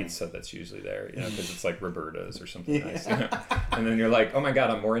about the pizza that's usually there, because it's like Roberta's or something nice. And then you're like, oh my god,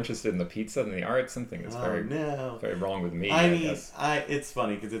 I'm more interested in the pizza than the art. Something is very wrong with me. I guess. It's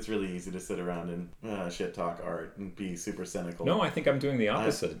funny because it's really easy to sit around and shit talk art and be super cynical. No, I think I'm doing the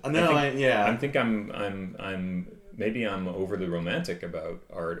opposite. I think I'm maybe I'm overly romantic about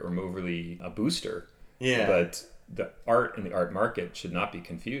art, or I'm overly a booster. Yeah. But the art and the art market should not be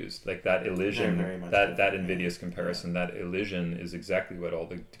confused. Like that elision, that invidious comparison, that elision is exactly what all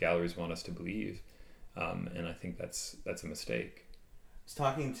the galleries want us to believe, and I think that's a mistake. I was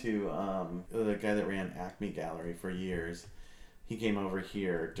talking to the guy that ran Acme Gallery for years. He came over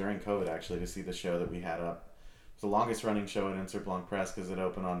here during COVID actually to see the show that we had up. The longest running show at Insert Blanc Press because it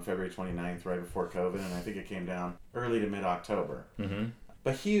opened on February 29th, right before COVID, and I think it came down early to mid-October. Mm-hmm.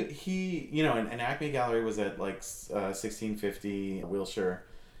 But he and Acme Gallery was at like 1650 Wilshire.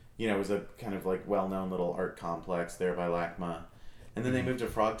 It was a kind of like well-known little art complex there by LACMA. And then they moved to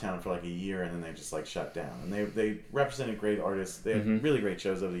Frogtown for like a year, and then they just like shut down. And they represented great artists. They had really great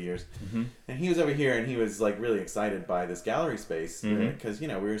shows over the years. Mm-hmm. And he was over here, and he was like really excited by this gallery space because we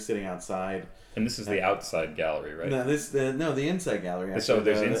were sitting outside. And this is the outside gallery, right? No, the inside gallery. Actually. So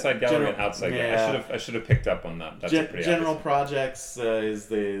there's inside gallery and outside gallery. I should have picked up on that. That's pretty General obvious. Projects is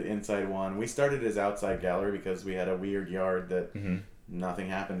the inside one. We started as outside gallery because we had a weird yard that nothing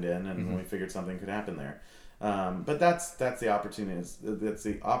happened in, and we figured something could happen there. But that's the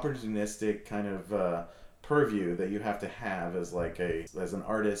opportunistic kind of purview that you have to have as an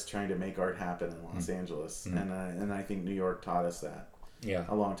artist trying to make art happen in Los Angeles, and I think New York taught us that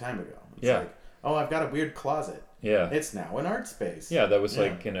a long time ago. It's like, oh, I've got a weird closet. Yeah, it's now an art space. Yeah, that was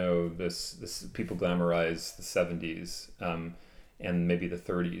like this people glamorize the 70s and maybe the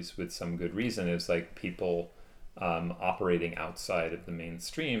 30s with some good reason. It's like people operating outside of the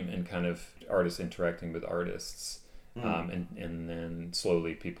mainstream and kind of artists interacting with artists. And then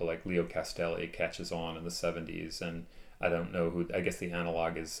slowly people like Leo Castelli catches on in the 70s, and I don't know who, I guess the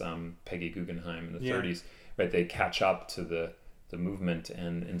analog is Peggy Guggenheim in the 30s, right? They catch up to the movement,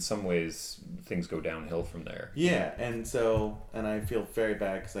 and in some ways things go downhill from there. Yeah, and I feel very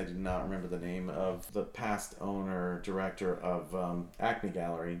bad because I do not remember the name of the past owner, director of Acme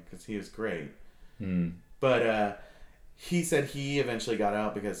Gallery, because he was great. But he said he eventually got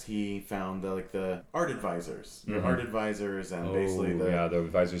out because he found the art advisors, and basically the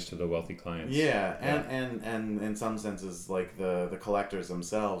advisors to the wealthy clients. And in some senses, like the collectors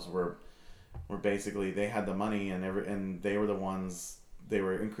themselves were basically, they had the money and they were the ones,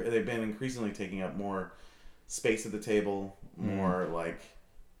 they've been increasingly taking up more space at the table, more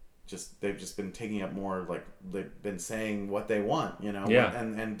they've just been taking up more, they've been saying what they want,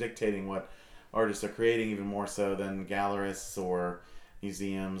 and dictating what artists are creating, even more so than gallerists or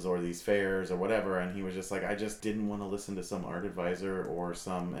museums or these fairs or whatever. And he was just like, I just didn't want to listen to some art advisor or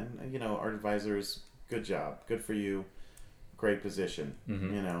art advisors, good job, good for you, great position,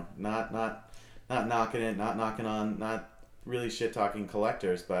 not knocking it, not knocking on, not really shit talking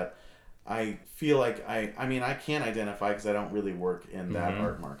collectors, but I feel like I can't identify because I don't really work in that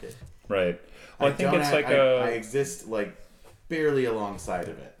art market. Right. Well, I think it's I exist barely alongside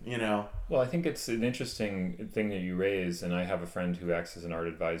of it, Well, I think it's an interesting thing that you raise, and I have a friend who acts as an art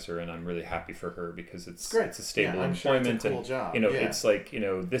advisor, and I'm really happy for her because it's a stable employment, sure it's a cool job. It's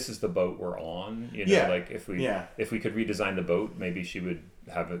this is the boat we're on. If we could redesign the boat, maybe she would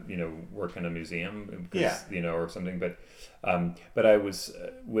have work in a museum, because, or something. But I was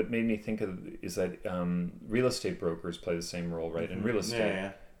what made me think of is that real estate brokers play the same role, right? In real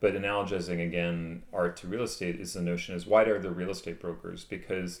estate. But analogizing again art to real estate is the notion is, why are there real estate brokers?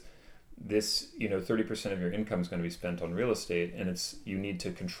 Because this 30% of your income is going to be spent on real estate, and you need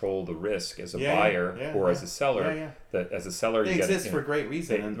to control the risk as a buyer or as a seller. That as a seller, they exist for great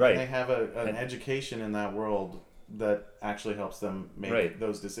reason, they have an education in that world that actually helps them make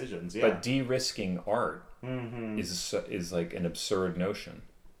those decisions. But de-risking art is like an absurd notion.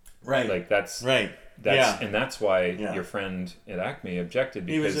 Right. That's right. And that's why your friend at Acme objected,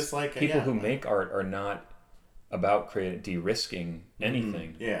 because he was just people who make art are not about de-risking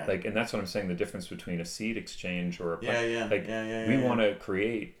anything. And that's what I'm saying, the difference between a seed exchange or we want to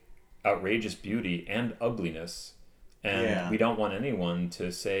create outrageous beauty and ugliness, and we don't want anyone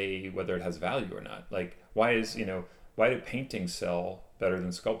to say whether it has value or not. Why do paintings sell better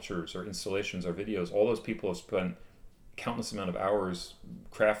than sculptures or installations or videos? All those people have spent countless amount of hours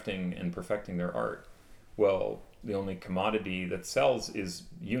crafting and perfecting their art. Well, the only commodity that sells is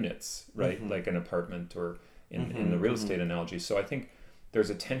units, right? Like an apartment, or in the real estate analogy. So I think there's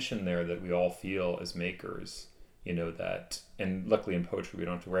a tension there that we all feel as makers, that, and luckily in poetry we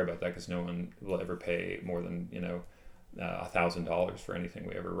don't have to worry about that, because no one will ever pay more than $1,000 for anything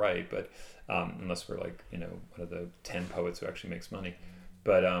we ever write, but unless we're one of the 10 poets who actually makes money.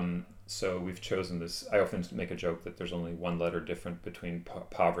 But so we've chosen this. I often make a joke that there's only one letter different between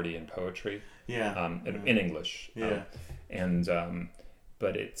poverty and poetry. In English.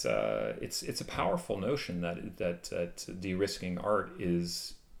 But it's a powerful notion that de-risking art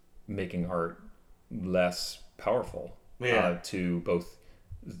is making art less powerful. To both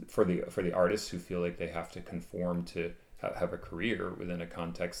for the artists who feel like they have to conform to have a career within a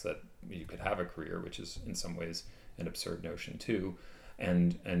context that you could have a career, which is in some ways an absurd notion too.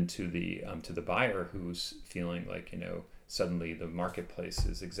 And to the buyer who's feeling like suddenly the marketplace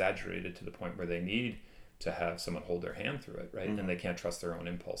is exaggerated to the point where they need to have someone hold their hand through it, right? And they can't trust their own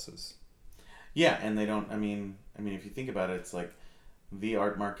impulses. And they don't. I mean, if you think about it, it's like the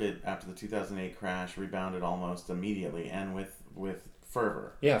art market after the 2008 crash rebounded almost immediately, and with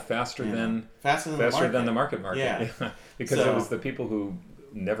fervor. Faster than the market. Because it was the people who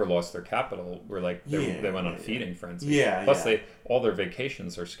never lost their capital were they went on feeding frenzy. Plus all their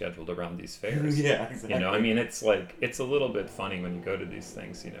vacations are scheduled around these fairs. Exactly. It's a little bit funny when you go to these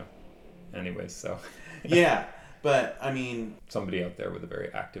things, anyways, so but somebody out there with a very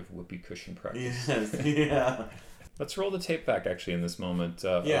active whoopee cushion practice. Yes. Let's roll the tape back actually in this moment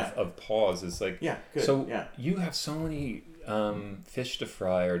of pause. Is good. So you have so many fish to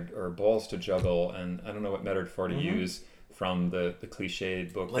fry or balls to juggle, and I don't know what metaphor to use from the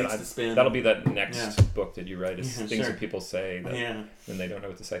cliched book. Plates to spin. That'll be that next book that you write, is things that people say that when they don't know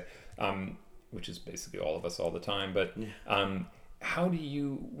what to say, which is basically all of us all the time. But how do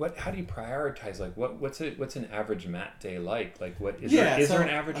you prioritize? Like what's an average mat day like? Like is there an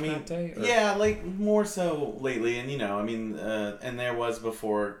average mat day? Or? Yeah, like more so lately, and and there was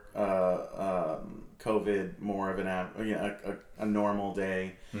before COVID more of a normal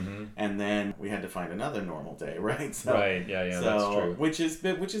day, and then we had to find another normal day, right? So, right. Yeah. So, that's true. Which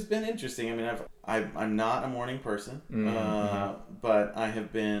has been interesting. I mean, I'm not a morning person, but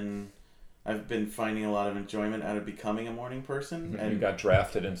I've been finding a lot of enjoyment out of becoming a morning person. And you got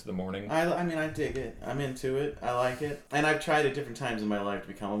drafted into the morning. I dig it. I'm into it. I like it. And I've tried at different times in my life to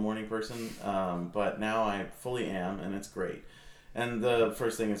become a morning person, but now I fully am, and it's great. And the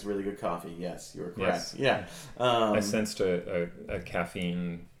first thing is really good coffee. Yes, you were correct. Yes. Yeah. I sensed a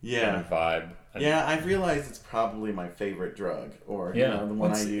caffeine kind of vibe. Yeah, I've realized it's probably my favorite drug, or the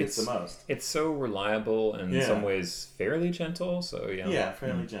one I use the most. It's so reliable and in some ways fairly gentle. So yeah,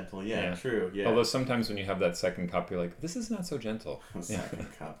 fairly gentle. Yeah, true. Yeah. Although sometimes when you have that second cup, you're like, this is not so gentle.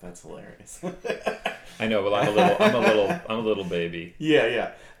 Second cup, that's hilarious. I know. Well, I'm a little baby.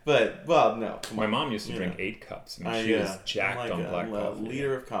 Yeah. But no. My mom used to drink 8 cups. I mean, she was jacked on black coffee. A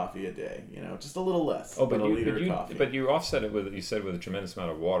liter of coffee a day. Just a little less. Oh, but a liter of coffee. But you offset it with a tremendous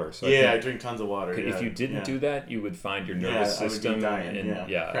amount of water. So I drink tons of water. If you didn't do that, you would find your nervous system would be dying,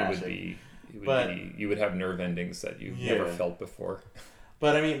 you would have nerve endings that you've never felt before.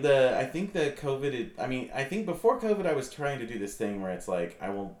 But I mean, I think before COVID, I was trying to do this thing where it's like,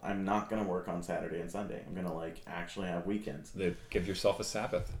 I'm not going to work on Saturday and Sunday. I'm going to actually have weekends. Give yourself a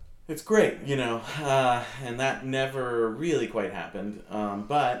Sabbath. It's great, and that never really quite happened.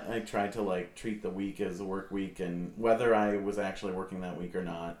 But I tried to treat the week as a work week, and whether I was actually working that week or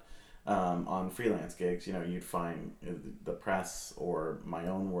not, on freelance gigs, you'd find the press or my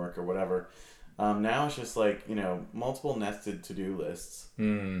own work or whatever. Now it's just multiple nested to-do lists.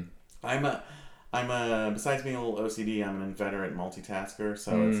 I'm a besides being a little OCD, I'm an inveterate multitasker.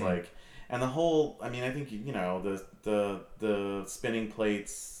 So it's and the whole, I think the spinning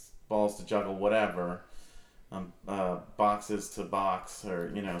plates, balls to juggle, whatever, boxes to box,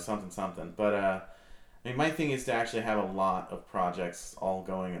 or something. But my thing is to actually have a lot of projects all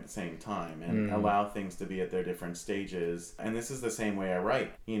going at the same time and allow things to be at their different stages. And this is the same way I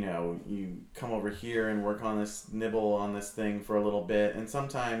write. You come over here and work on this, nibble on this thing for a little bit, and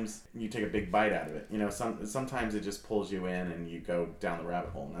sometimes you take a big bite out of it. Sometimes it just pulls you in and you go down the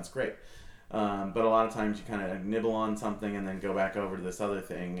rabbit hole, and that's great. But a lot of times you kind of nibble on something and then go back over to this other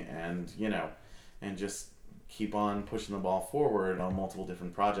thing, and and just keep on pushing the ball forward on multiple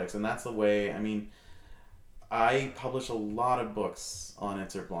different projects. And that's the way, I publish a lot of books on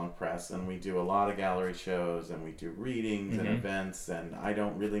Insert Blanc Press, and we do a lot of gallery shows, and we do readings and events, and I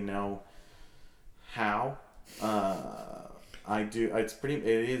don't really know how. It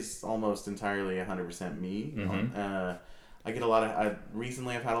is almost entirely 100% me. I get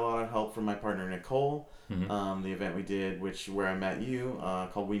recently I've had a lot of help from my partner Nicole. The event we did, where I met you,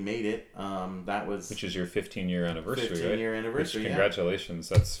 called We Made It. Which is your 15-year anniversary. 15-year anniversary. Congratulations!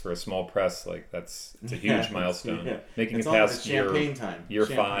 That's for a small press. It's a huge milestone. Making it past champagne time. Year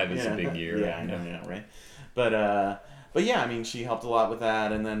 5 is a big year. Yeah, I know, right? But yeah, she helped a lot with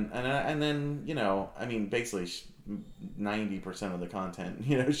that, and then basically 90% of the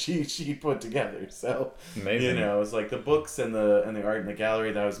content, she put together. So amazing. It's the books and the art in the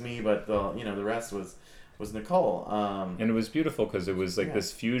gallery, that was me, but the rest was Nicole. And it was beautiful because it was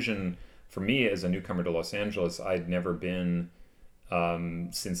this fusion for me as a newcomer to Los Angeles. I'd never been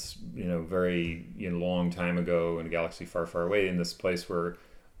since very long time ago in a galaxy far, far away, in this place where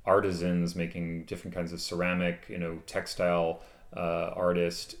artisans making different kinds of ceramic, textile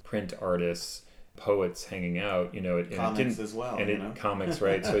artist, print artists, poets hanging out, comics as well, comics,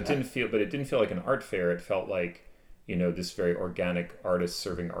 right? So it didn't feel like an art fair. It felt like this very organic artist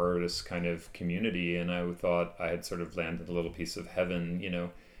serving artists kind of community, and I thought I had sort of landed a little piece of heaven,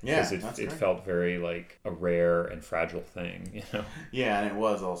 because it felt very like a rare and fragile thing, Yeah, and it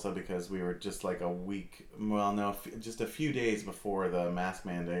was also because we were just just a few days before the mask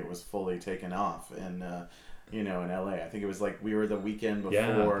mandate was fully taken off, and in LA. I think it was we were the weekend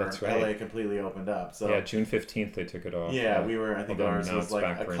before LA completely opened up. So June 15th they took it off. Yeah, we were. I think ours was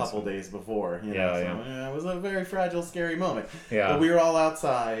a couple days before. It was a very fragile, scary moment. Yeah, but we were all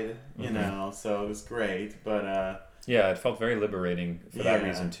outside. So it was great. But it felt very liberating for that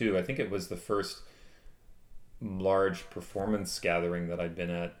reason too. I think it was the first large performance gathering that I'd been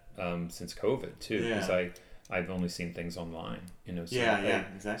at since COVID too, because I've only seen things online, So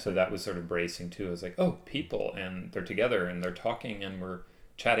exactly. So that was sort of bracing too. I was like, oh, people, and they're together and they're talking and we're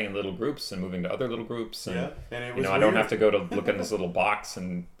chatting in little groups and moving to other little groups. And, and it was I don't have to go to look in this little box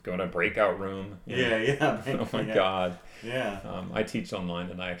and go in a breakout room. Oh my God. Yeah. I teach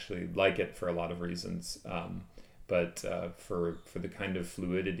online and I actually like it for a lot of reasons. But for the kind of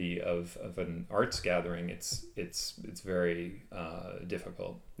fluidity of an arts gathering, it's very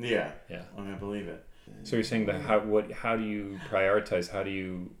difficult. Yeah. I believe it. So you're saying that how do you prioritize? How do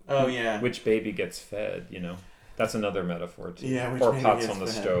you? Which baby gets fed? That's another metaphor too. Yeah. Or pots on the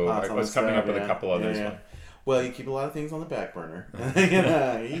stove. I was coming up with a couple others. Yeah. Well, you keep a lot of things on the back burner.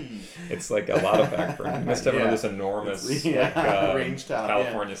 It's like a lot of back burner. You must have one of those enormous range top,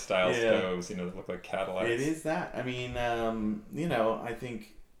 California style stoves, that look like Cadillacs. It is that. I mean, I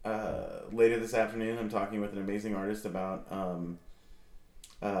think later this afternoon I'm talking with an amazing artist about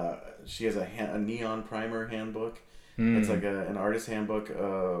she has a neon primer handbook. It's like an artist handbook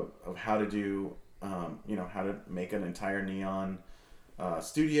of how to do how to make an entire neon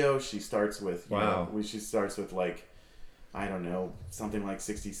studio. She starts with like, I don't know, something like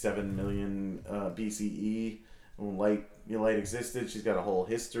 67 million BCE when light existed. She's got a whole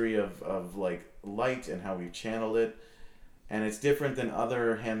history of like light and how we've channeled it, and it's different than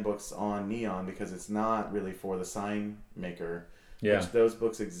other handbooks on neon because it's not really for the sign maker. Which those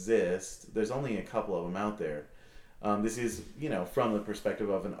books exist. There's only a couple of them out there. This is from the perspective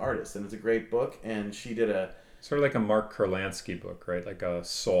of an artist, and it's a great book. And she did a sort of like a Mark Kurlansky book, right? Like a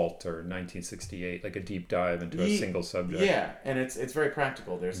SALT or 1968, like a deep dive into a single subject. Yeah, and it's very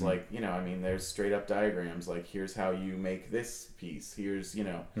practical. There's there's straight up diagrams. Like, here's how you make this piece. Here's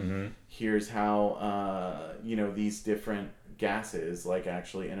here's how these different gases like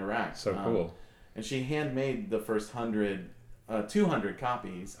actually interact. So cool. And she handmade the first 200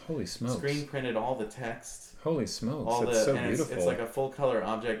 copies. Holy smokes! Screen printed all the text. Holy smokes! That's so beautiful. It's like a full color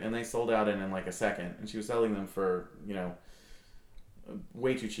object, and they sold out in like a second. And she was selling them for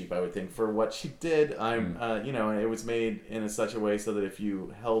way too cheap, I would think, for what she did. It was made in such a way so that if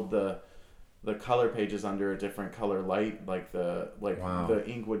you held the color pages under a different color light, the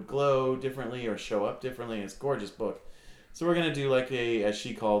ink would glow differently or show up differently. It's a gorgeous book. So we're gonna do like as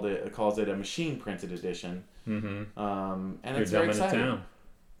she calls it, a machine printed edition. Mm-hmm. And You're it's very exciting. It down.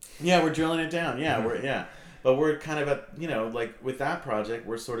 Yeah, we're drilling it down. Yeah, but we're kind of at like with that project,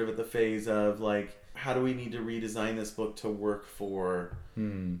 we're sort of at the phase of like, how do we need to redesign this book to work for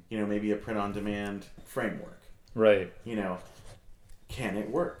maybe a print on demand framework? Right. Can it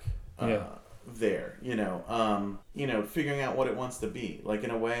work? There, figuring out what it wants to be. Like, in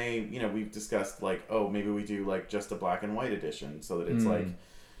a way, we've discussed like, maybe we do like just a black and white edition so that it's like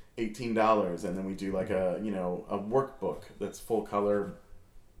 $18, and then we do like a workbook that's full color,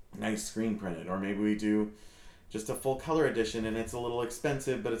 nice screen printed, or maybe we do just a full color edition and it's a little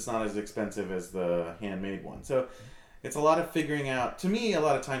expensive, but it's not as expensive as the handmade one. So it's a lot of figuring out. To me, a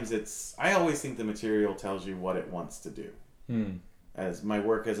lot of times I always think the material tells you what it wants to do. As my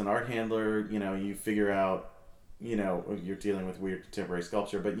work as an art handler, you figure out, you're dealing with weird contemporary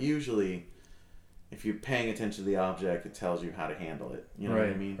sculpture, but usually if you're paying attention to the object, it tells you how to handle it. You know what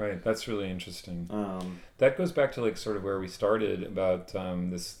I mean? Right. That's really interesting. That goes back to like sort of where we started about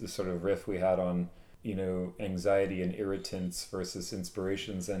this sort of riff we had on, anxiety and irritants versus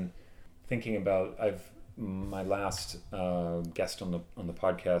inspirations, and thinking about my last guest on the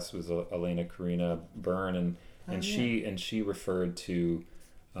podcast was Elena Karina Byrne, and she referred to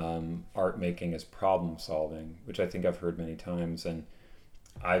art making as problem solving, which I think I've heard many times, and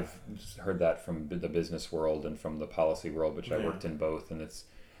I've heard that from the business world and from the policy world, which I worked in both, and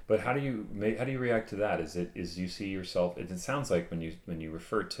but how do you react to that? Is you see yourself? It sounds like when you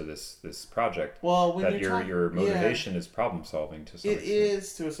refer to this project, that your motivation is problem solving to some extent. It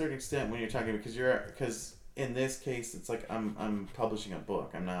is to a certain extent when you're talking, because in this case it's like I'm publishing a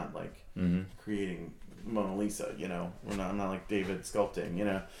book. I'm not like creating Mona Lisa. I'm not like David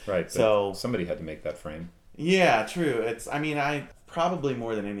sculpting. Right. So somebody had to make that frame. Yeah, true. I probably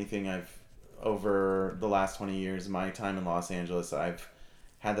more than anything, over the last 20 years, my time in Los Angeles, I've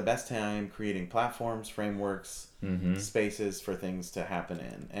had the best time creating platforms, frameworks, spaces for things to happen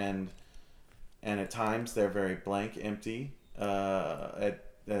in, and at times they're very blank, empty.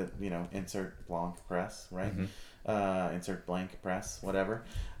 Insert blank press, right? Insert blank press, whatever.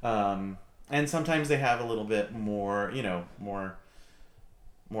 And sometimes they have a little bit more,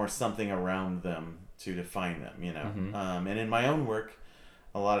 more something around them to define them, and in my own work,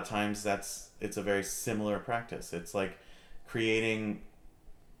 a lot of times it's a very similar practice. It's like creating,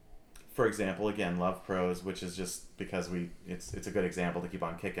 for example, again, Love Prose, which is just because it's a good example to keep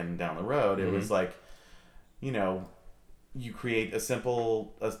on kicking down the road. It was like, you create a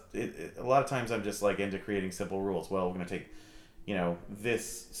simple, a lot of times I'm just like into creating simple rules. Well, we're going to take you know,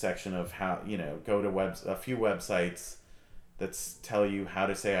 this section of how, you know, go to a few websites that tell you how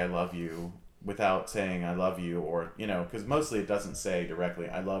to say I love you without saying I love you, or, you know, because mostly it doesn't say directly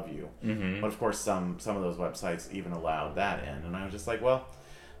I love you. But of course some of those websites even allowed that in, and I was just like, well,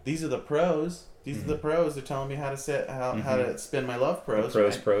 these are the pros. These are the pros. They're telling me how to how to spin my love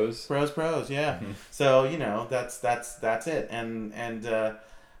pros. Pros. Yeah. So, you know, that's it. And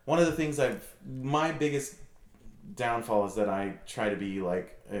one of the things my biggest downfall is that I try to be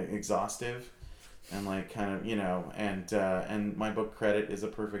like exhaustive and like kind of, you know, and my book Credit is a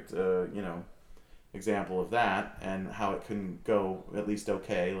perfect you know, example of that, and how it can go at least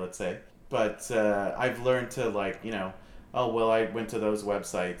okay, let's say. But I've learned to, like, you know, oh, well, I went to those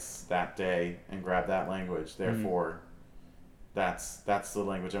websites that day and grabbed that language. Therefore, that's the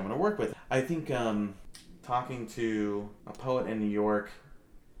language I'm going to work with. I think talking to a poet in New York,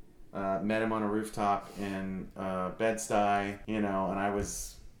 met him on a rooftop in Bed-Stuy, you know, and I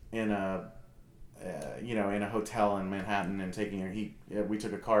was in a hotel in Manhattan and we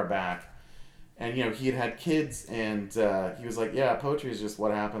took a car back, and, you know, he had kids, and he was like, yeah, poetry is just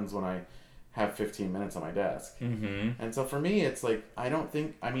what happens when I have 15 minutes on my desk. And so for me, it's like, I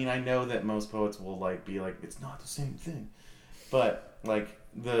know that most poets will like be like, it's not the same thing, but like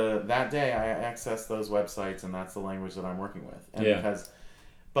that day I accessed those websites, and that's the language that I'm working with. And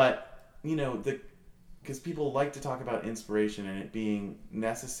but you know, because people like to talk about inspiration and it being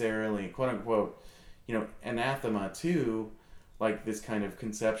necessarily, quote unquote, you know, anathema to like this kind of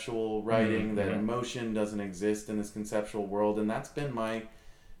conceptual writing, that emotion doesn't exist in this conceptual world. And that's been my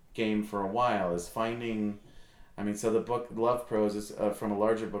game for a while, is finding, so the book Love Prose is from a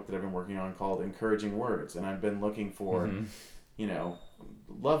larger book that I've been working on called Encouraging Words, and I've been looking for you know,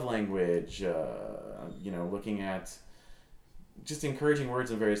 love language, you know, looking at just encouraging words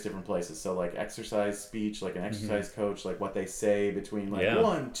in various different places. So like exercise speech, like an exercise coach, like what they say between like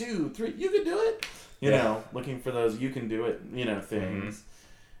 1, 2, 3, you can do it, you know, looking for those you can do it, you know, things,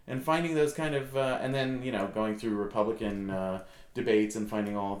 and finding those kind of and then, you know, going through Republican debates and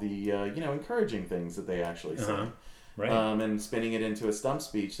finding all the you know, encouraging things that they actually say, and spinning it into a stump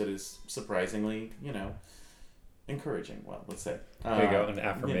speech that is surprisingly, you know, encouraging. Well, let's say there you go, and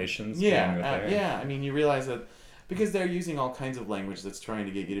affirmations. Yeah. I mean, you realize that because they're using all kinds of language that's trying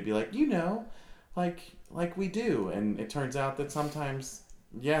to get you to be like, you know, like we do, and it turns out that sometimes,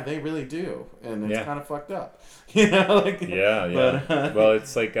 they really do, and it's kind of fucked up, you know. Like, but, well,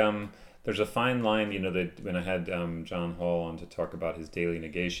 it's like there's a fine line, you know, that when I had John Hall on to talk about his daily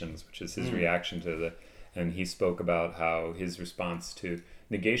negations, which is his reaction to and he spoke about how his response to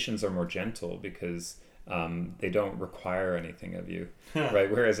negations are more gentle because they don't require anything of you, right?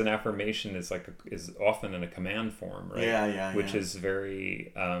 Whereas an affirmation is often in a command form, right? Which is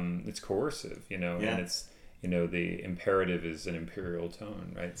very it's coercive, you know, and it's, you know, the imperative is an imperial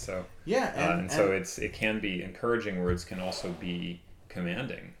tone, right? So it can be, encouraging words can also be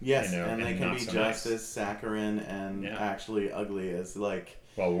commanding. Yes, you know, and they can be just as saccharine and actually ugly as like.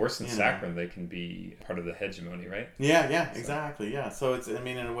 Well, worse than saccharine, they can be part of the hegemony, right? Exactly. Yeah, so it's,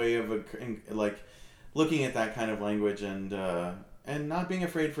 in a way of like looking at that kind of language and not being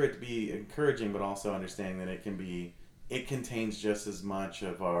afraid for it to be encouraging, but also understanding that it contains just as much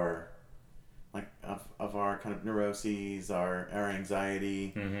of our of our kind of neuroses, our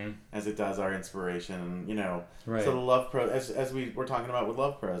anxiety, as it does our inspiration, you know. Right. So the Love Prose, as we were talking about with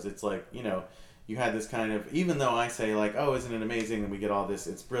Love Prose, it's like, you know, you had this kind of, even though I say like, oh, isn't it amazing, and we get all this,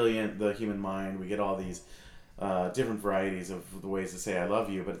 it's brilliant, the human mind, we get all these different varieties of the ways to say I love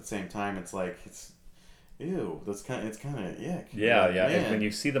you, but at the same time, it's like, it's ew, it's kind of yuck. Yeah. And when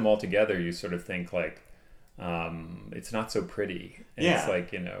you see them all together, you sort of think like, it's not so pretty. And it's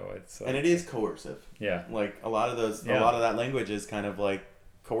like, you know, it's like, and it is coercive. Yeah. Like a lot of that language is kind of like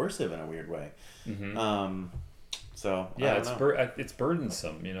coercive in a weird way. So it's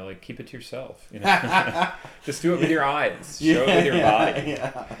burdensome, you know, like keep it to yourself, you know. Just do it with your eyes, show it with your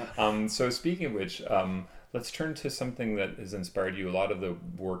body. So speaking of which, let's turn to something that has inspired you. A lot of the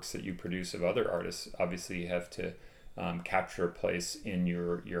works that you produce of other artists, obviously you have to capture a place in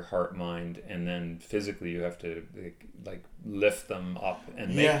your heart, mind, and then physically you have to like lift them up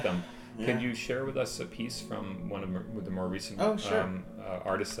and make them. Could you share with us a piece from one of the more recent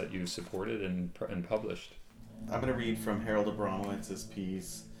artists that you supported and published? I'm going to read from Harold Abramowitz's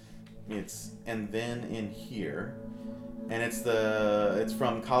piece. It's And Then in Here, and it's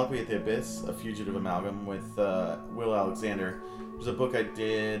from Colloquy at the Abyss, a fugitive amalgam with Will Alexander. It was a book I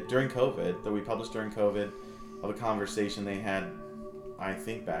did during COVID, that we published during COVID, of a conversation they had, I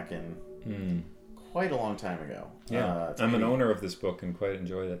think, back in quite a long time ago. I'm an owner of this book and quite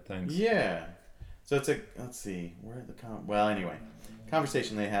enjoy it. Thanks. Yeah. So it's let's see, where are the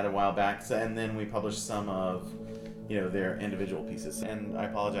conversation they had a while back, and then we published some of, their individual pieces. And I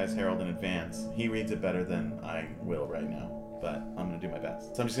apologize, Harold, in advance. He reads it better than I will right now, but I'm going to do my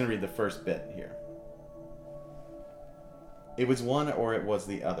best. So I'm just going to read the first bit here. It was one or it was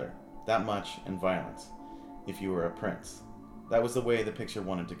the other. That much and violence, if you were a prince. That was the way the picture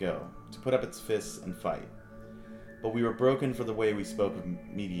wanted to go, to put up its fists and fight. But we were broken for the way we spoke of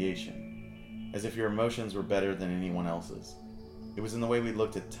mediation, as if your emotions were better than anyone else's. It was in the way we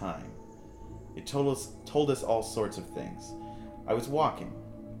looked at time. It told us all sorts of things. I was walking.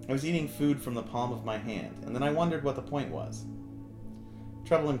 I was eating food from the palm of my hand, and then I wondered what the point was.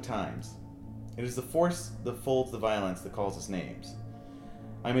 Troubling times. It is the force that folds the violence that calls us names.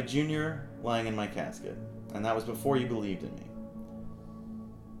 I'm a junior lying in my casket, and that was before you believed in me.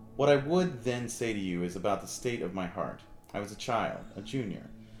 What I would then say to you is about the state of my heart. I was a child, a junior,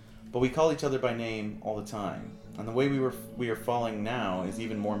 but we call each other by name all the time, and the way we are falling now is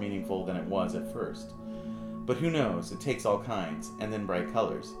even more meaningful than it was at first. But who knows, it takes all kinds, and then bright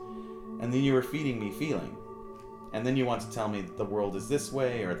colors, and then you are feeding me feeling, and then you want to tell me the world is this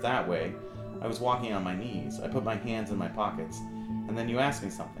way or that way. I was walking on my knees, I put my hands in my pockets, and then you asked me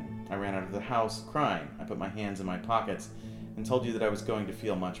something. I ran out of the house crying, I put my hands in my pockets, and told you that I was going to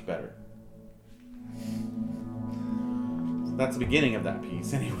feel much better. So that's the beginning of that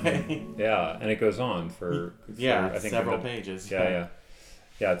piece, anyway. Yeah, and it goes on for I think several pages. Yeah.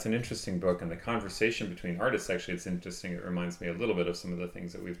 It's an interesting book, and the conversation between artists, actually, it's interesting. It reminds me a little bit of some of the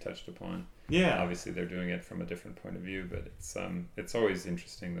things that we've touched upon. Yeah. Obviously, they're doing it from a different point of view, but it's always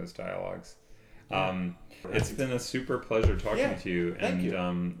interesting, those dialogues. It's been a super pleasure talking to you, and you.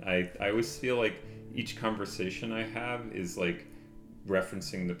 I always feel like each conversation I have is like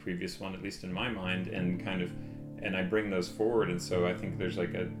referencing the previous one, at least in my mind, and I bring those forward, and so I think there's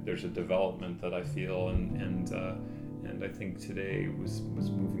a development that I feel, and I think today was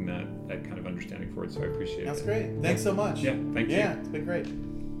moving that kind of understanding forward. So I appreciate it. That's great. Thanks so much. Yeah, thank you. Yeah, it's been great.